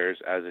players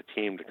as a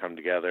team to come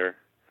together.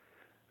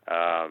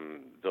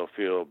 They'll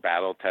feel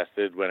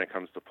battle-tested when it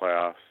comes to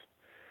playoffs.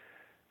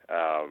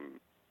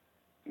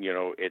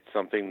 It's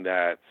something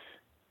that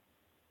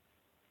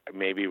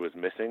maybe was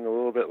missing a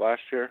little bit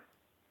last year,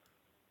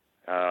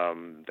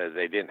 that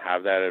they didn't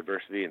have that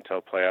adversity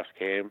until playoffs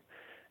came,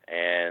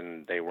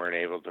 and they weren't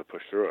able to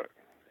push through it.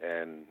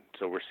 And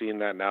so we're seeing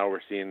that now. We're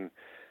seeing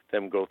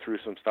them go through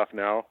some stuff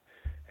now,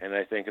 and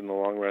I think in the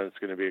long run it's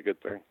going to be a good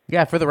thing.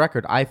 Yeah, for the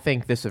record, I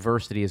think this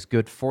adversity is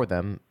good for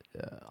them,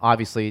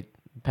 obviously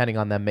depending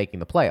on them making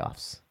the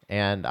playoffs.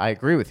 And I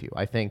agree with you.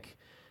 I think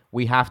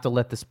we have to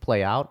let this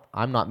play out.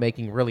 I'm not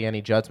making really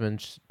any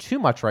judgments too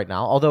much right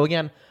now, although,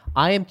 again,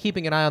 I am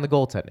keeping an eye on the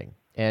goaltending.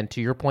 And to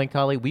your point,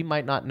 Cully, we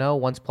might not know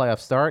once playoffs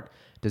start.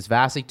 Does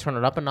Vasi turn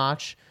it up a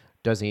notch?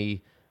 Does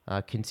he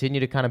continue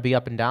to kind of be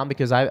up and down?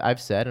 Because I've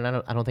said, and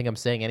I don't think I'm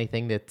saying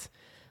anything that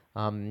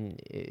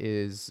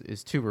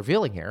is too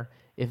revealing here.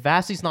 If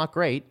Vasi's not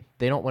great,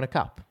 they don't win a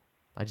cup.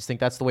 I just think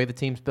that's the way the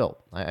team's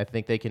built. I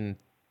think they can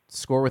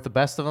score with the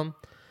best of them.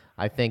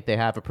 I think they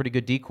have a pretty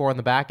good decor on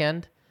the back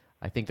end.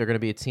 I think they're going to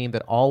be a team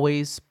that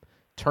always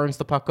turns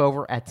the puck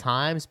over at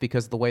times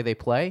because of the way they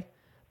play.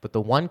 But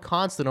the one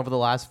constant over the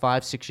last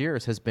 5-6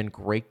 years has been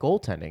great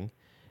goaltending.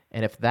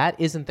 And if that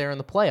isn't there in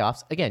the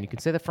playoffs, again, you can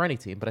say that for any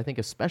team, but I think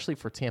especially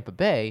for Tampa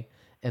Bay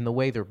and the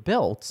way they're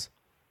built,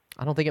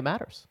 I don't think it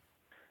matters.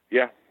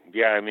 Yeah.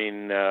 I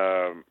mean,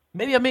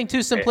 maybe I'm being too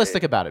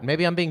simplistic about it.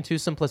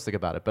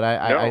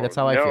 But that's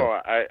how I feel.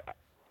 No,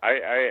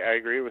 I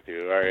agree with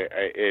you.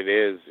 It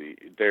is.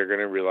 They're going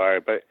to rely,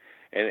 but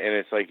and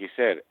it's like you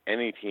said,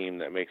 any team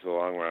that makes a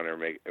long run or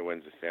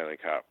wins the Stanley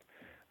Cup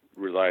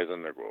relies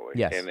on their goalie.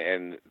 Yes.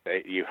 And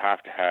you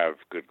have to have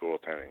good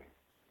goaltending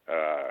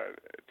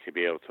to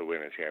be able to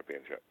win a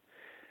championship.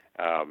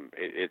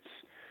 It's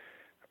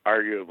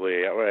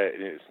arguably,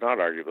 it's not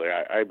arguably,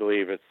 I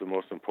believe it's the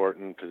most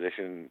important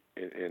position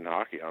in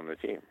hockey on the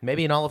team.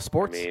 Maybe in all of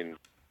sports. I mean,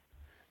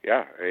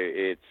 yeah,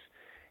 it's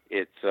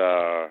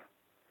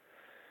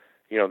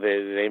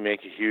they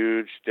make a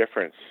huge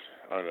difference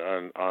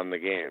on the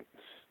games,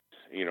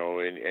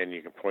 and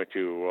you can point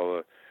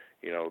to,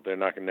 they're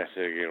not going to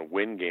necessarily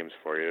win games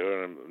for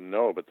you.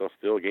 No, but they'll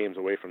steal games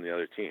away from the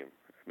other team.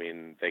 I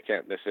mean, they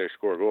can't necessarily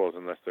score goals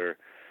unless they're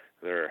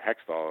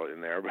Hextall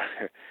in there. But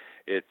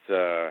it's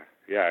the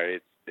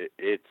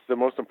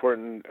most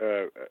important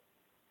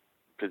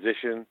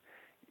position.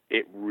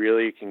 It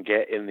really can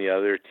get in the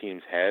other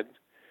team's head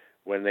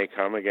when they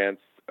come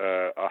against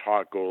a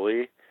hot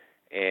goalie,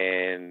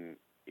 and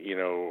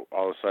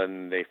all of a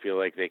sudden they feel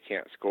like they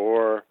can't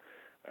score.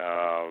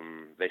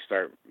 They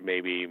start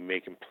maybe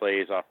making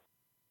plays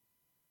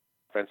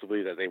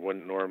offensively that they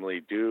wouldn't normally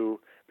do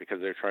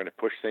because they're trying to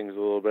push things a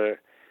little bit,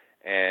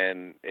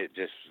 and it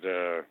just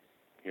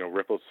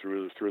ripples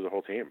through the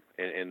whole team,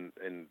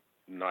 and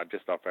not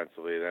just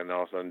offensively. Then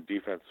all of a sudden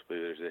defensively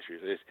there's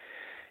issues.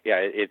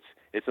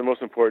 It's the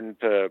most important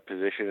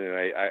position,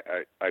 and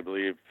I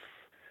believe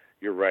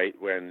you're right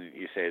when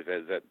you say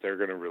that they're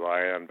going to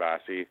rely on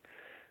Vasi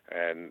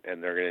and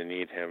they're going to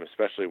need him,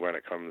 especially when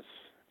it comes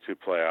to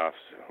playoffs.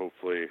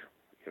 Hopefully,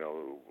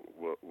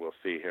 we'll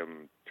see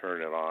him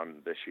turn it on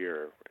this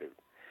year,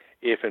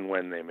 if and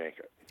when they make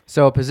it.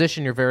 So a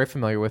position you're very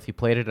familiar with. You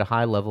played at a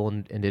high level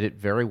and did it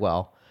very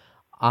well.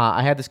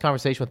 I had this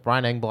conversation with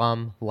Brian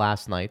Engblom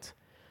last night,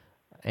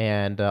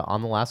 and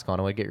on the last call,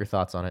 I want to get your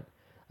thoughts on it.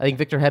 I think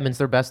Victor Hedman's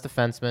their best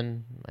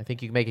defenseman. I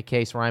think you can make a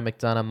case Ryan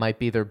McDonagh might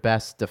be their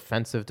best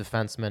defensive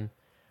defenseman.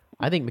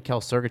 I think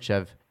Mikhail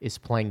Sergachev is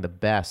playing the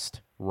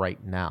best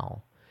right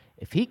now.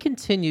 If he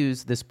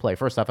continues this play,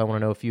 first off, I want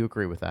to know if you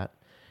agree with that.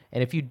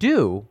 And if you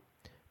do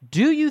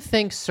you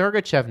think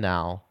Sergachev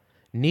now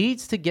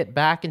needs to get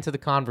back into the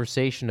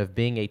conversation of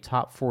being a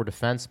top 4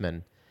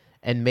 defenseman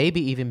and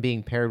maybe even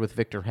being paired with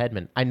Victor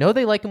Hedman? I know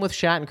they like him with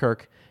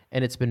Shattenkirk,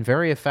 and it's been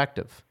very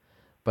effective.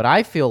 But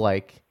I feel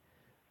like,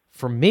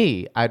 for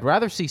me, I'd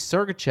rather see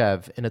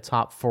Sergachev in a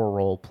top 4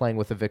 role playing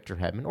with a Victor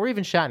Hedman, or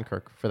even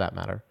Shattenkirk for that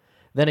matter,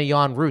 than a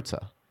Jan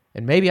Rutta.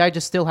 And maybe I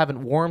just still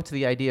haven't warmed to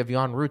the idea of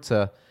Jan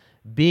Rutta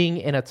being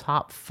in a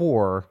top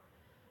 4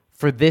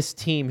 for this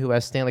team who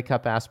has Stanley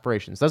Cup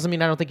aspirations. Doesn't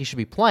mean I don't think he should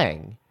be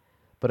playing,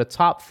 but a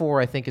top 4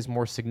 I think is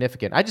more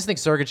significant. I just think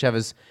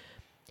Sergachev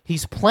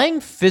he's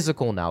playing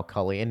physical now,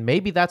 Cully, and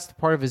maybe that's the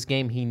part of his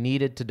game he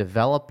needed to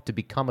develop to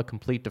become a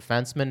complete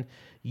defenseman.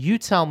 You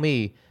tell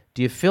me,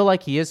 do you feel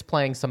like he is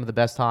playing some of the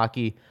best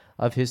hockey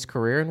of his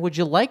career? And would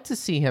you like to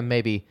see him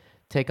maybe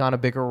take on a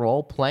bigger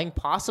role, playing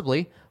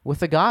possibly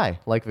with a guy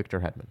like Victor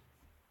Hedman?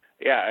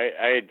 Yeah,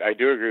 I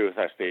do agree with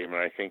that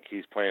statement. I think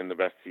he's playing the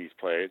best he's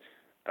played,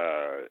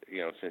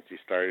 since he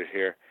started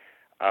here.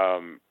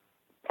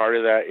 Part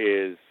of that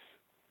is,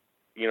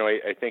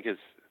 I think his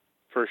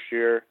first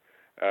year,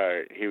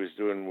 he was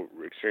doing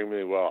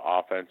extremely well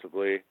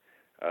offensively.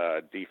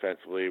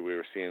 Defensively, we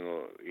were seeing,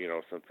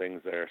 some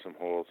things there, some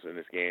holes in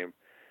his game.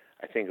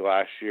 I think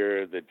last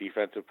year the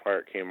defensive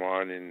part came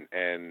on,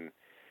 and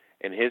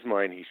in his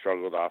mind he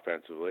struggled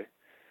offensively.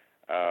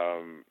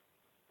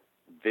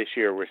 This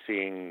year we're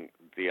seeing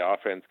the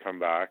offense come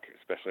back,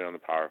 especially on the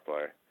power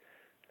play,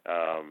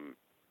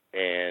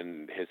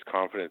 and his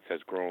confidence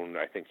has grown,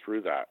 I think,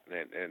 through that.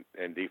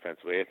 And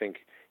defensively, I think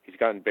he's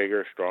gotten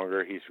bigger,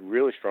 stronger. He's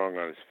really strong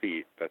on his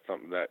feet. That's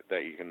something that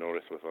you can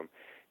notice with him.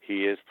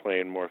 He is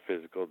playing more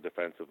physical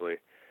defensively.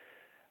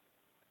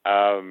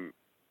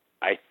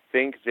 I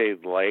think they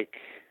like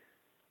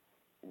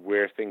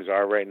where things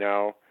are right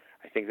now.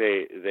 I think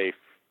they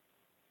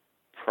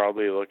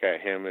probably look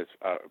at him as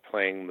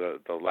playing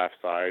the left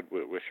side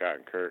with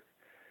Shattenkirk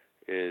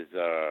is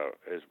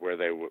where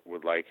they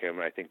would like him.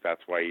 I think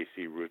that's why you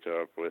see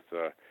Rutta up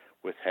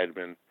with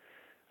Hedman.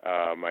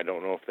 I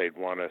don't know if they'd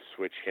want to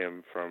switch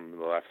him from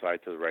the left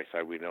side to the right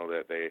side. We know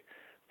that they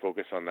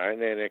focus on that,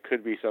 and it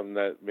could be something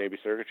that maybe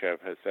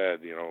Sergachev has said.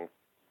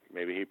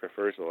 Maybe he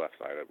prefers the left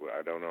side.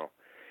 I don't know.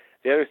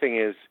 The other thing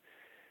is,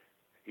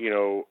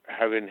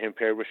 having him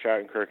paired with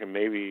Shattenkirk, and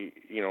maybe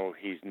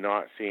he's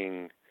not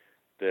seeing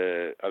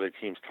the other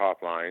team's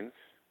top lines.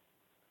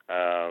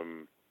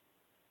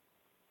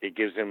 It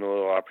gives him a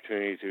little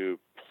opportunity to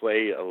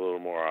play a little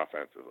more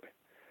offensively.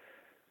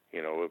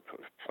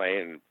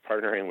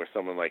 Partnering with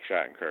someone like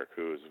Shattenkirk,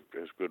 who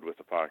is good with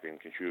the puck and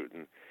can shoot,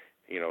 and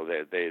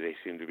they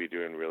seem to be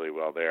doing really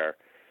well there.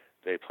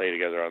 They play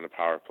together on the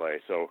power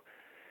play, so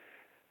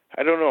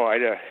I don't know.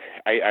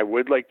 I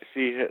would like to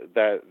see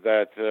that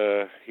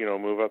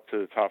move up to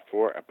the top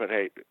 4, but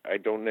I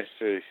don't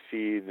necessarily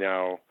see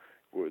now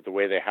the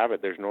way they have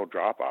it. There's no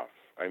drop off.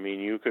 I mean,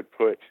 you could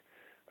put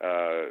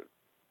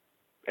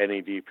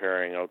any D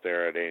pairing out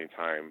there at any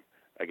time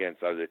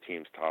against other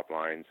teams' top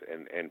lines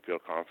and feel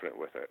confident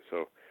with it.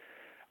 So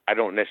I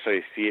don't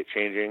necessarily see it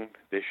changing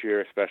this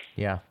year, especially.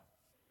 Yeah.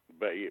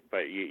 But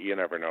you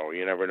never know.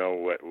 You never know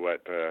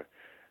what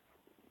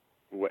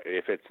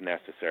if it's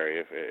necessary.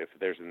 If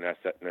there's a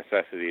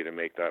necessity to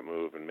make that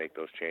move and make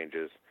those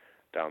changes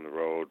down the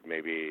road,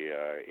 maybe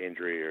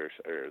injury or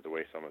the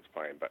way someone's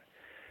playing. But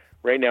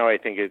right now, I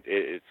think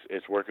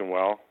it's working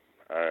well,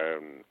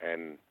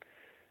 and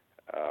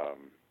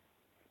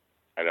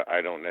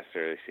I don't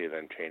necessarily see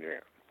them changing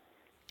it.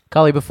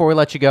 Cully, before we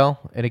let you go,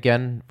 and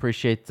again,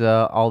 appreciate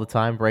all the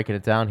time breaking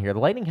it down here. The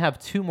Lightning have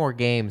 2 more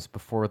games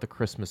before the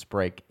Christmas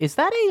break. Is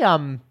that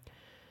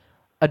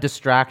a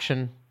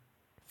distraction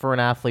for an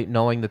athlete,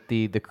 knowing that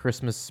the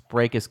Christmas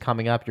break is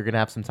coming up? You're going to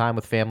have some time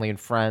with family and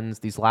friends.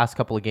 These last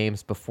couple of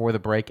games before the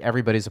break,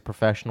 everybody's a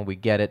professional. We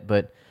get it,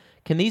 but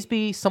can these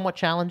be somewhat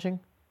challenging?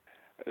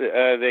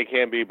 They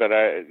can be, but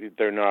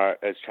they're not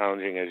as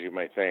challenging as you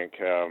might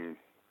think.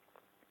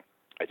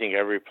 I think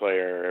every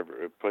player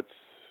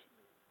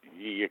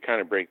you kind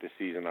of break the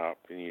season up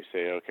and you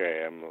say,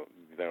 okay,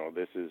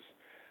 this is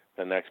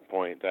the next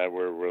point that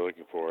we're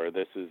looking for.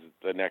 This is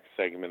the next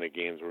segment of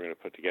games we're going to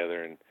put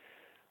together, and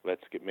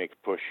let's make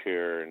a push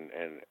here.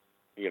 And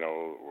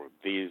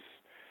these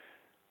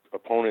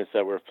opponents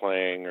that we're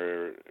playing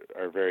are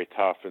very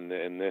tough in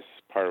this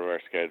part of our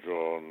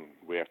schedule, and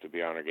we have to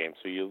be on our game.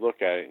 So you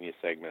look at it and you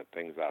segment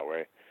things that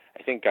way.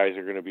 I think guys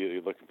are going to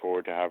be looking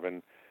forward to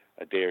having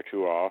a day or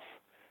 2 off.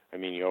 I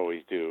mean, you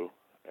always do,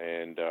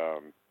 and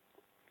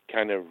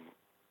kind of,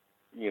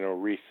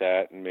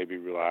 reset and maybe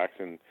relax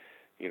and,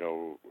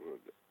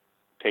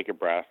 take a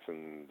breath,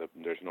 and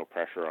there's no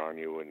pressure on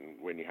you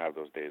when you have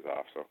those days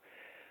off. So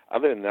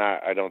other than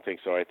that, I don't think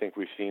so. I think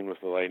we've seen with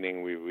the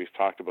Lightning, we've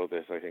talked about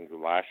this. I think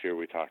last year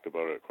we talked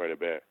about it quite a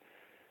bit.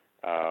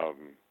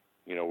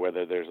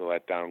 Whether there's a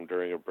letdown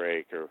during a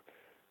break or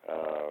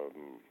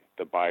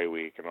the bye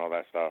week and all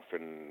that stuff,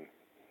 and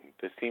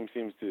this team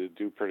seems to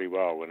do pretty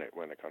well when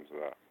it comes to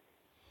that.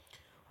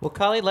 Well,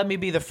 Cully, let me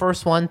be the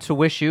first one to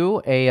wish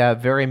you a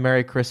very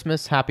Merry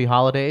Christmas, Happy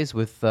Holidays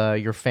with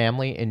your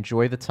family.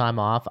 Enjoy the time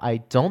off. I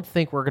don't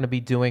think we're going to be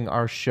doing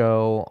our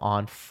show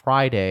on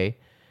Friday,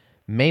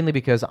 mainly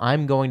because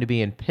I'm going to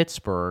be in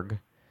Pittsburgh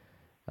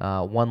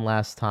one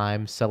last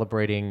time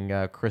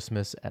celebrating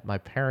Christmas at my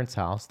parents'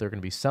 house. They're going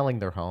to be selling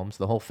their homes.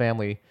 The whole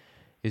family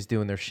is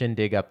doing their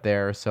shindig up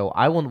there. So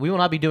we will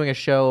not be doing a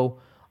show,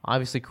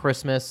 obviously,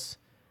 Christmas,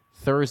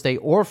 Thursday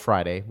or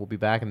Friday. We'll be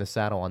back in the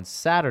saddle on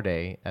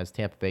Saturday as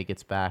Tampa Bay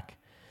gets back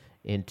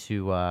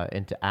into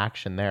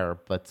action there.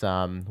 But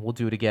we'll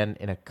do it again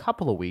in a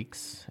couple of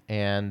weeks.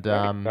 And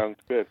sounds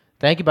good.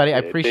 Thank you, buddy. I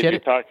appreciate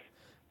it.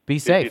 Be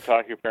safe. Did you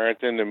talk your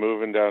parents into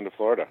moving down to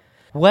Florida?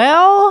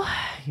 Well,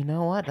 you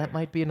know what? That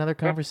might be another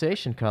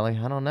conversation, Cully.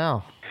 I don't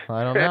know.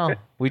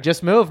 We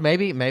just moved.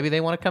 Maybe they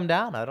want to come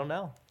down. I don't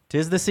know.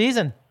 'Tis the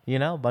season.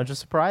 A bunch of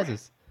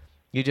surprises.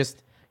 You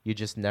just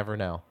never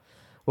know.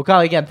 Well,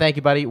 Cully, again, thank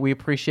you, buddy. We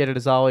appreciate it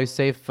as always.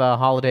 Safe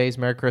holidays,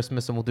 Merry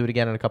Christmas, and we'll do it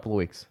again in a couple of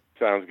weeks.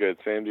 Sounds good.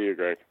 Same to you,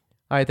 Greg.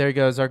 All right, there he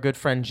goes, our good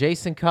friend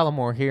Jason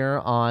Cullimore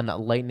here on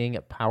Lightning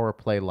Power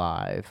Play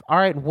Live. All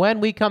right,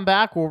 when we come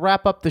back, we'll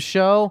wrap up the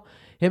show.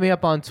 Hit me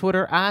up on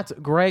Twitter at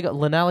Greg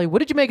Linnelli. What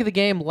did you make of the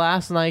game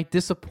last night?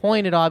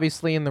 Disappointed,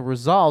 obviously, in the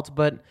result,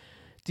 but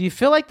do you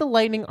feel like the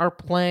Lightning are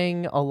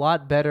playing a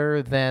lot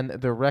better than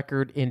the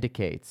record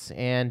indicates?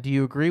 And do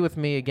you agree with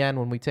me, again,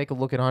 when we take a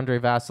look at Andrei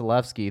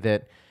Vasilevsky,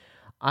 that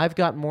I've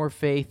got more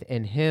faith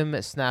in him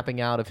snapping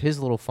out of his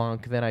little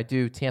funk than I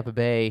do Tampa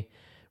Bay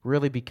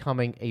really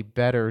becoming a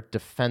better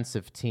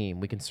defensive team?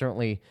 We can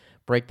certainly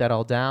break that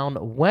all down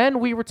when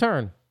we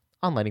return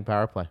on Lightning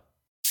Power Play.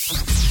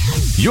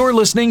 You're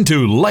listening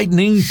to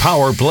Lightning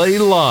Power Play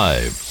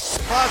Live.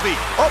 Crosby,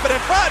 open in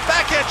front,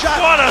 backhand shot.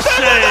 What a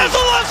save!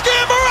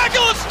 Vasilevsky, a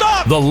miraculous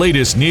stop. The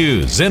latest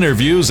news,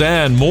 interviews,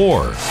 and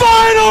more.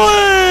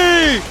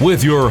 Finally!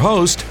 With your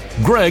host,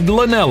 Greg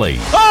Linnelli.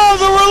 Oh,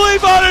 the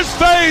relief on his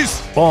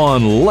face!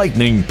 On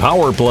Lightning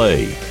Power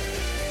Play.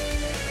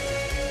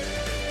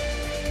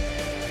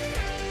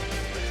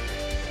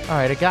 All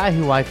right, a guy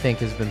who I think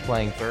has been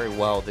playing very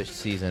well this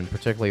season,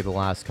 particularly the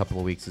last couple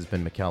of weeks, has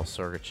been Mikhail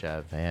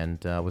Sergachev,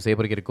 and was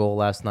able to get a goal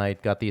last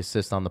night, got the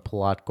assist on the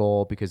Palat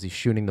goal because he's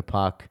shooting the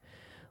puck.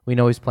 We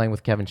know he's playing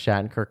with Kevin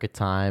Shattenkirk at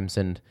times,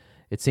 and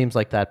it seems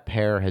like that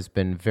pair has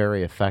been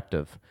very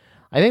effective.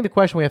 I think the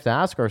question we have to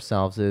ask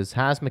ourselves is,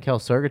 has Mikhail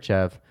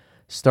Sergachev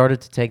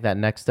started to take that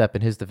next step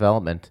in his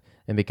development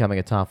in becoming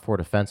a top four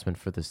defenseman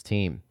for this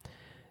team?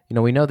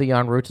 We know that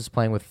Jan Rutta is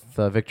playing with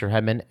Victor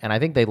Hedman, and I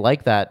think they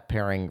like that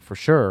pairing for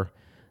sure.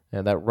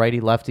 That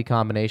righty-lefty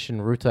combination.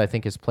 Rutta, I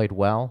think, has played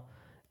well,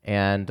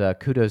 and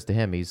kudos to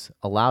him. He's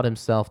allowed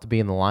himself to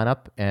be in the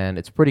lineup, and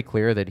it's pretty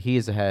clear that he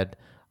is ahead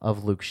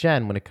of Luke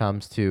Schenn when it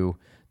comes to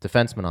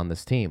defensemen on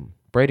this team.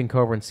 Braden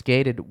Coburn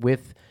skated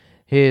with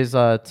his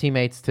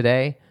teammates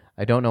today.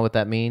 I don't know what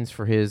that means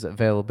for his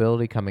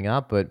availability coming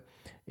up, but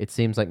it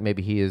seems like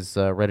maybe he is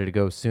ready to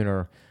go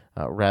sooner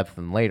rather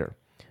than later.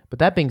 But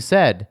that being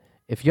said,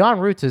 if Jan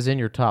Rutta is in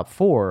your top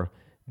four,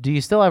 do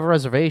you still have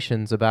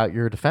reservations about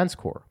your defense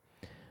core?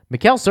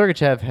 Mikhail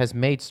Sergachev has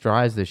made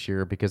strides this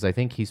year because I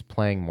think he's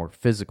playing more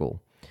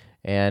physical.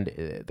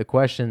 And the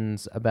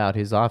questions about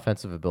his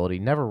offensive ability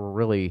never were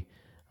really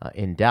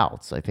in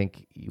doubts. I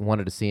think you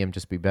wanted to see him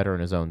just be better in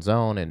his own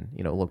zone. And,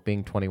 look,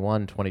 being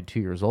 21, 22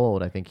 years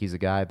old, I think he's a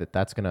guy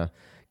that's going to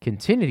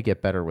continue to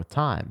get better with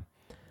time.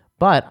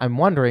 But I'm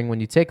wondering, when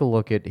you take a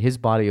look at his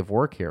body of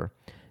work here,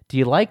 do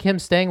you like him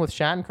staying with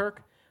Shattenkirk?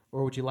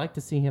 Or would you like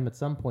to see him at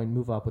some point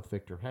move up with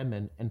Victor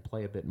Hedman and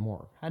play a bit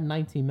more? Had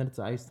 19 minutes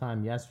of ice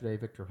time yesterday.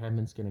 Victor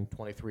Hedman's getting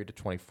 23 to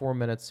 24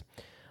 minutes.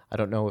 I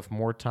don't know if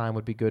more time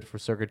would be good for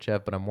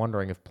Sergachev, but I'm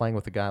wondering if playing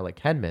with a guy like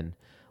Hedman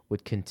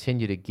would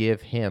continue to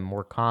give him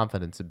more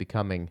confidence in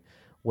becoming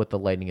what the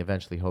Lightning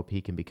eventually hope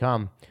he can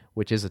become,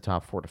 which is a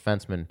top four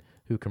defenseman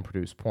who can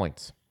produce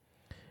points.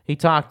 He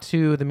talked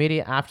to the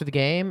media after the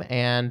game,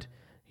 and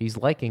he's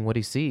liking what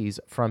he sees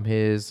from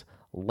his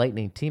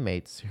Lightning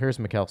teammates. Here's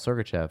Mikhail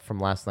Sergachev from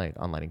last night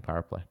on Lightning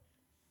Power Play.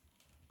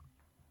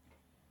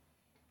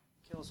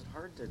 Mikhail, is it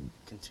hard to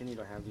continue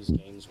to have these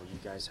games where you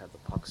guys have the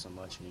puck so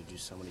much and you do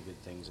so many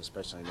good things,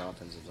 especially in the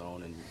offensive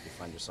zone, and you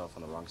find yourself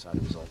on the wrong side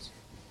of results?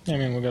 Yeah,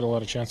 we got a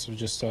lot of chances to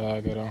just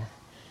go to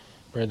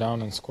break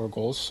down and score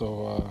goals.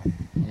 So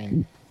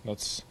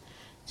that's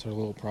our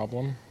little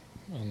problem.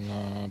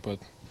 And but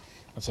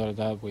outside of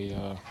that, we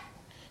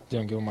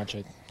didn't give much.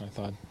 I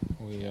thought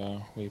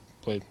we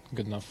played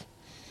good enough.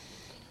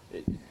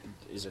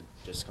 Is it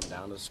just come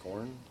down to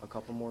scoring a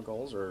couple more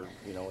goals, or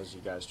as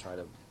you guys try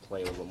to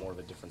play a little bit more of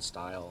a different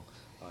style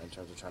in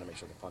terms of trying to make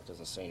sure the puck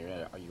doesn't stay in your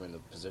net? Are you in the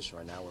position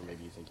right now where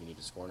maybe you think you need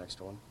to score next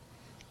to one?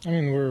 I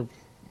mean,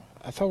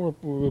 I thought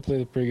we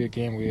played a pretty good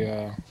game. We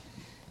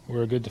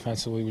were good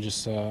defensively. We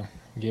just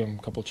gave them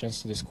a couple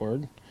chances. They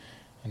scored,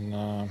 and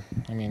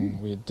I mean,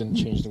 we didn't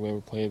change the way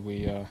we played.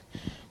 We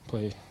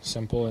play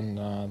simple, and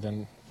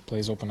then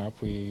plays open up.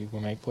 We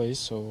make plays.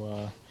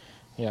 So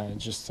yeah, it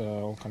just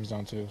all comes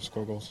down to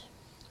score goals.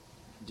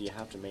 Do you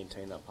have to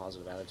maintain that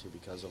positive attitude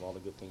because of all the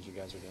good things you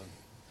guys are doing?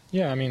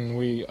 Yeah, I mean,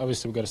 we got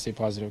to stay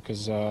positive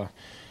because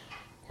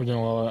we're doing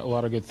a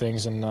lot of good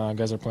things, and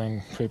guys are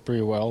playing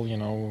pretty well.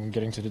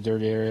 Getting to the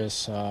dirty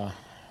areas,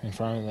 in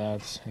front of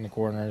that, in the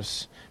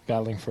corners,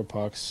 battling for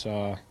pucks.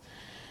 I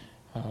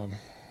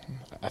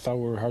thought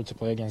we were hard to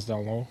play against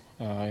down low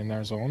in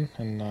their zone,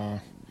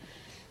 and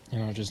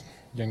just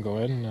didn't go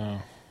in.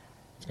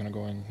 It's going to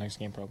go in next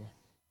game probably.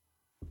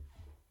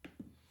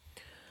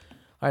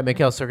 All right,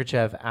 Mikhail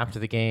Sergachev after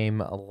the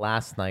game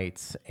last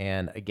night,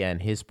 and again,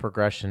 his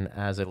progression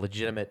as a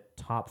legitimate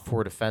top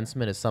 4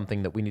 defenseman is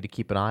something that we need to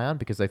keep an eye on,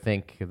 because I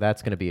think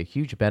that's going to be a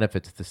huge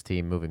benefit to this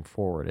team moving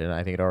forward, and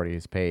I think it already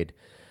has paid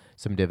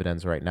some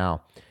dividends right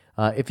now.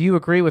 If you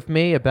agree with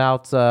me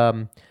about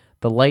the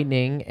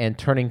Lightning and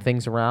turning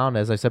things around,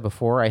 as I said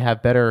before, I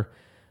have better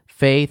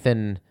faith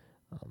and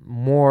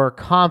more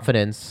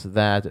confidence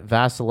that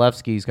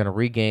Vasilevsky is going to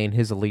regain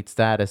his elite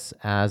status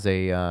as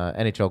a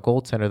NHL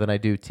goaltender than I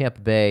do Tampa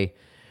Bay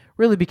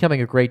really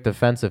becoming a great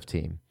defensive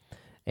team.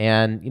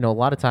 And, a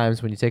lot of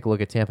times when you take a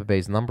look at Tampa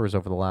Bay's numbers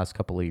over the last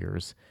couple of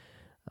years,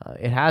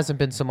 it hasn't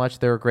been so much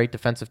they're a great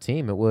defensive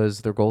team. It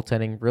was their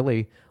goaltending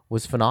really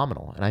was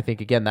phenomenal. And I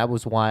think, again, that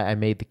was why I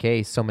made the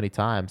case so many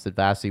times that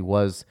Vasi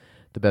was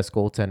the best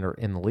goaltender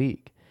in the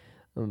league.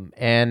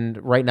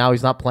 And right now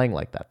he's not playing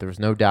like that. There's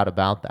no doubt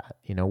about that.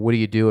 What do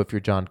you do if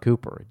you're John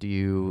Cooper? Do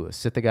you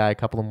sit the guy a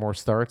couple of more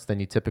starts than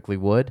you typically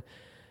would?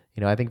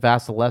 I think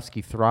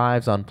Vasilevsky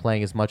thrives on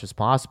playing as much as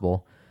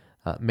possible.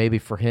 Maybe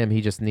for him,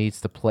 he just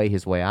needs to play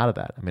his way out of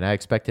that. I mean, I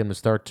expect him to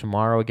start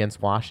tomorrow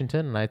against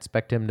Washington, and I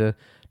expect him to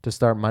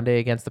start Monday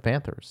against the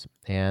Panthers.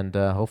 And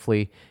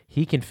hopefully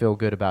he can feel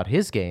good about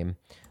his game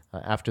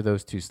after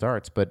those 2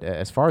 starts. But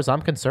as far as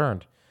I'm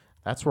concerned,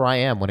 that's where I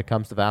am when it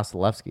comes to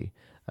Vasilevsky.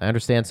 I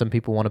understand some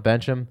people want to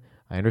bench him.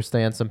 I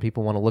understand some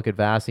people want to look at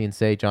Vasi and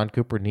say John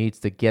Cooper needs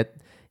to get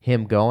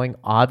him going.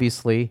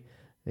 Obviously,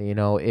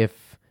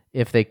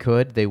 if they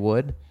could, they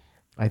would.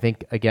 I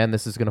think, again,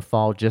 this is going to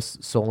fall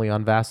just solely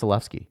on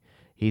Vasilevsky.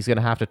 He's going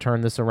to have to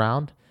turn this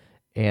around,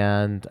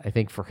 and I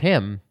think for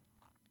him,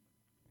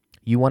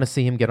 you want to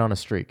see him get on a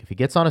streak. If he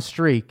gets on a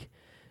streak,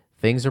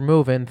 things are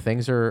moving,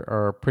 things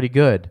are pretty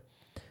good,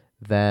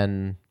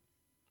 then,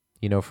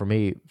 for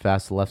me,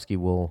 Vasilevsky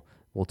will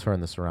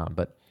turn this around.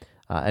 But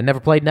I never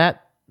played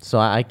net, so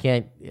I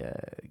can't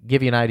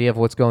give you an idea of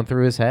what's going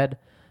through his head.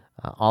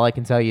 All I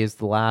can tell you is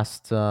the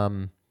last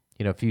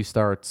few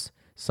starts,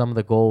 some of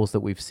the goals that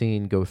we've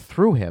seen go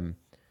through him,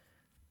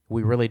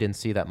 we really didn't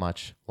see that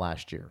much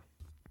last year.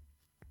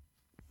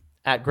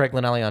 At Greg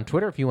Linnelli on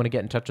Twitter, if you want to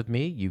get in touch with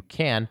me, you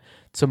can.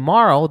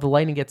 Tomorrow, the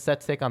Lightning get set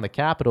to take on the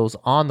Capitals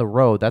on the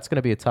road. That's going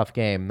to be a tough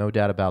game, no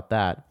doubt about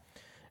that.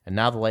 And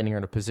now the Lightning are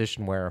in a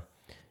position where,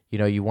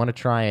 you want to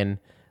try and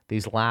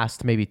these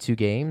last maybe 2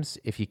 games,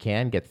 if you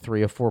can, get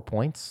 3 or 4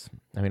 points.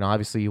 I mean,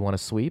 obviously you want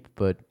to sweep,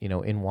 but,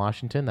 in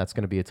Washington, that's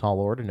going to be a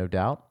tall order, no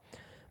doubt.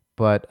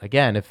 But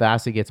again, if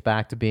Vasi gets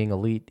back to being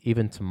elite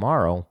even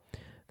tomorrow,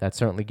 that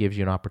certainly gives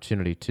you an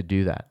opportunity to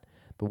do that.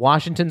 But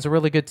Washington's a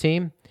really good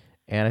team,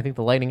 and I think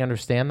the Lightning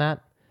understand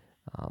that.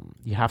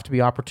 You have to be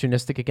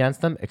opportunistic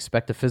against them.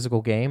 Expect a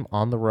physical game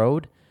on the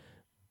road.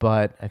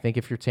 But I think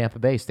if you're Tampa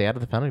Bay, stay out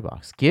of the penalty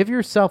box. Give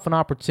yourself an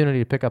opportunity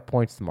to pick up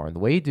points tomorrow. And the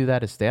way you do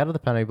that is stay out of the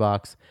penalty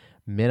box,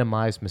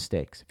 minimize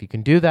mistakes. If you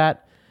can do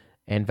that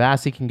and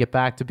Vasi can get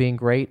back to being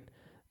great,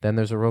 then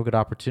there's a real good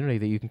opportunity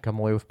that you can come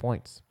away with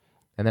points.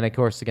 And then, of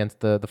course, against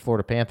the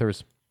Florida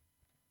Panthers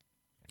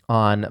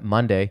on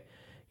Monday,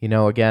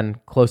 again,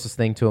 closest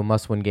thing to a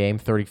must-win game,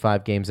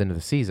 35 games into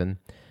the season,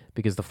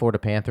 because the Florida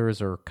Panthers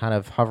are kind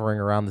of hovering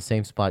around the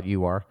same spot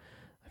you are.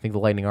 I think the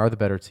Lightning are the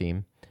better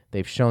team.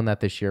 They've shown that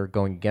this year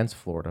going against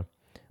Florida.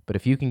 But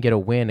if you can get a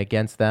win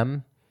against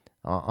them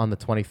on the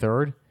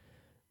 23rd,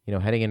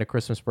 heading into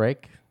Christmas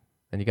break,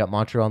 then you got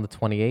Montreal on the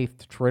 28th,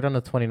 Detroit on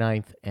the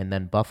 29th, and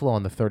then Buffalo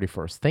on the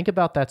 31st. Think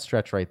about that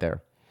stretch right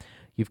there.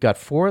 You've got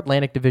 4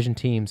 Atlantic Division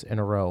teams in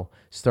a row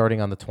starting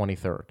on the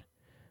 23rd.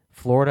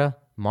 Florida,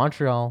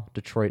 Montreal,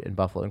 Detroit, and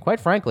Buffalo. And quite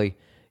frankly,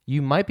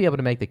 you might be able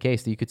to make the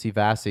case that you could see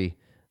Vasi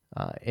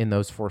in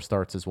those 4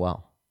 starts as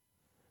well.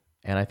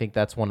 And I think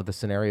that's one of the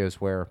scenarios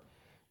where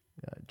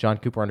John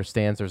Cooper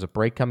understands there's a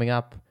break coming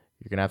up.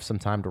 You're going to have some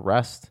time to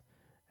rest.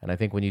 And I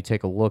think when you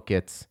take a look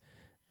at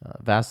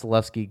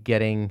Vasilevsky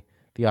getting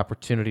the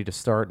opportunity to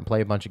start and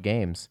play a bunch of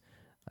games,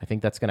 I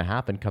think that's going to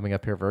happen coming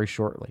up here very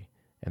shortly.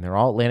 And they're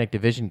all Atlantic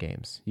Division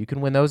games. You can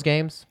win those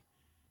games,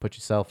 put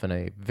yourself in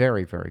a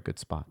very, very good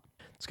spot.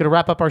 It's going to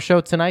wrap up our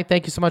show tonight.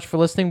 Thank you so much for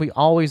listening. We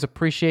always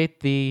appreciate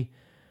the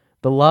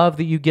the love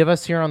that you give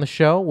us here on the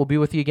show. We'll be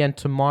with you again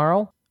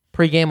tomorrow.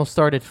 Pregame will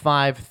start at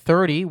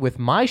 5:30 with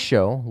my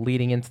show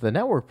leading into the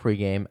network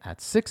pregame at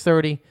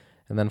 6:30.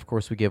 And then, of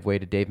course, we give way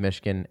to Dave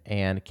Mishkin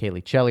and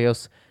Kaylee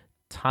Chelios.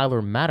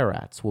 Tyler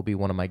Mataratz will be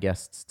one of my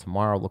guests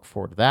tomorrow. Look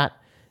forward to that.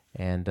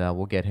 And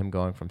we'll get him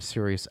going from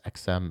Sirius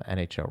XM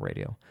NHL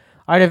Radio.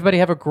 All right, everybody,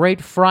 have a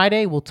great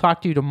Friday. We'll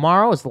talk to you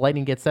tomorrow as the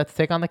Lightning get set to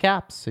take on the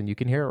Caps. And you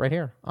can hear it right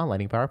here on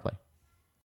Lightning Power Play.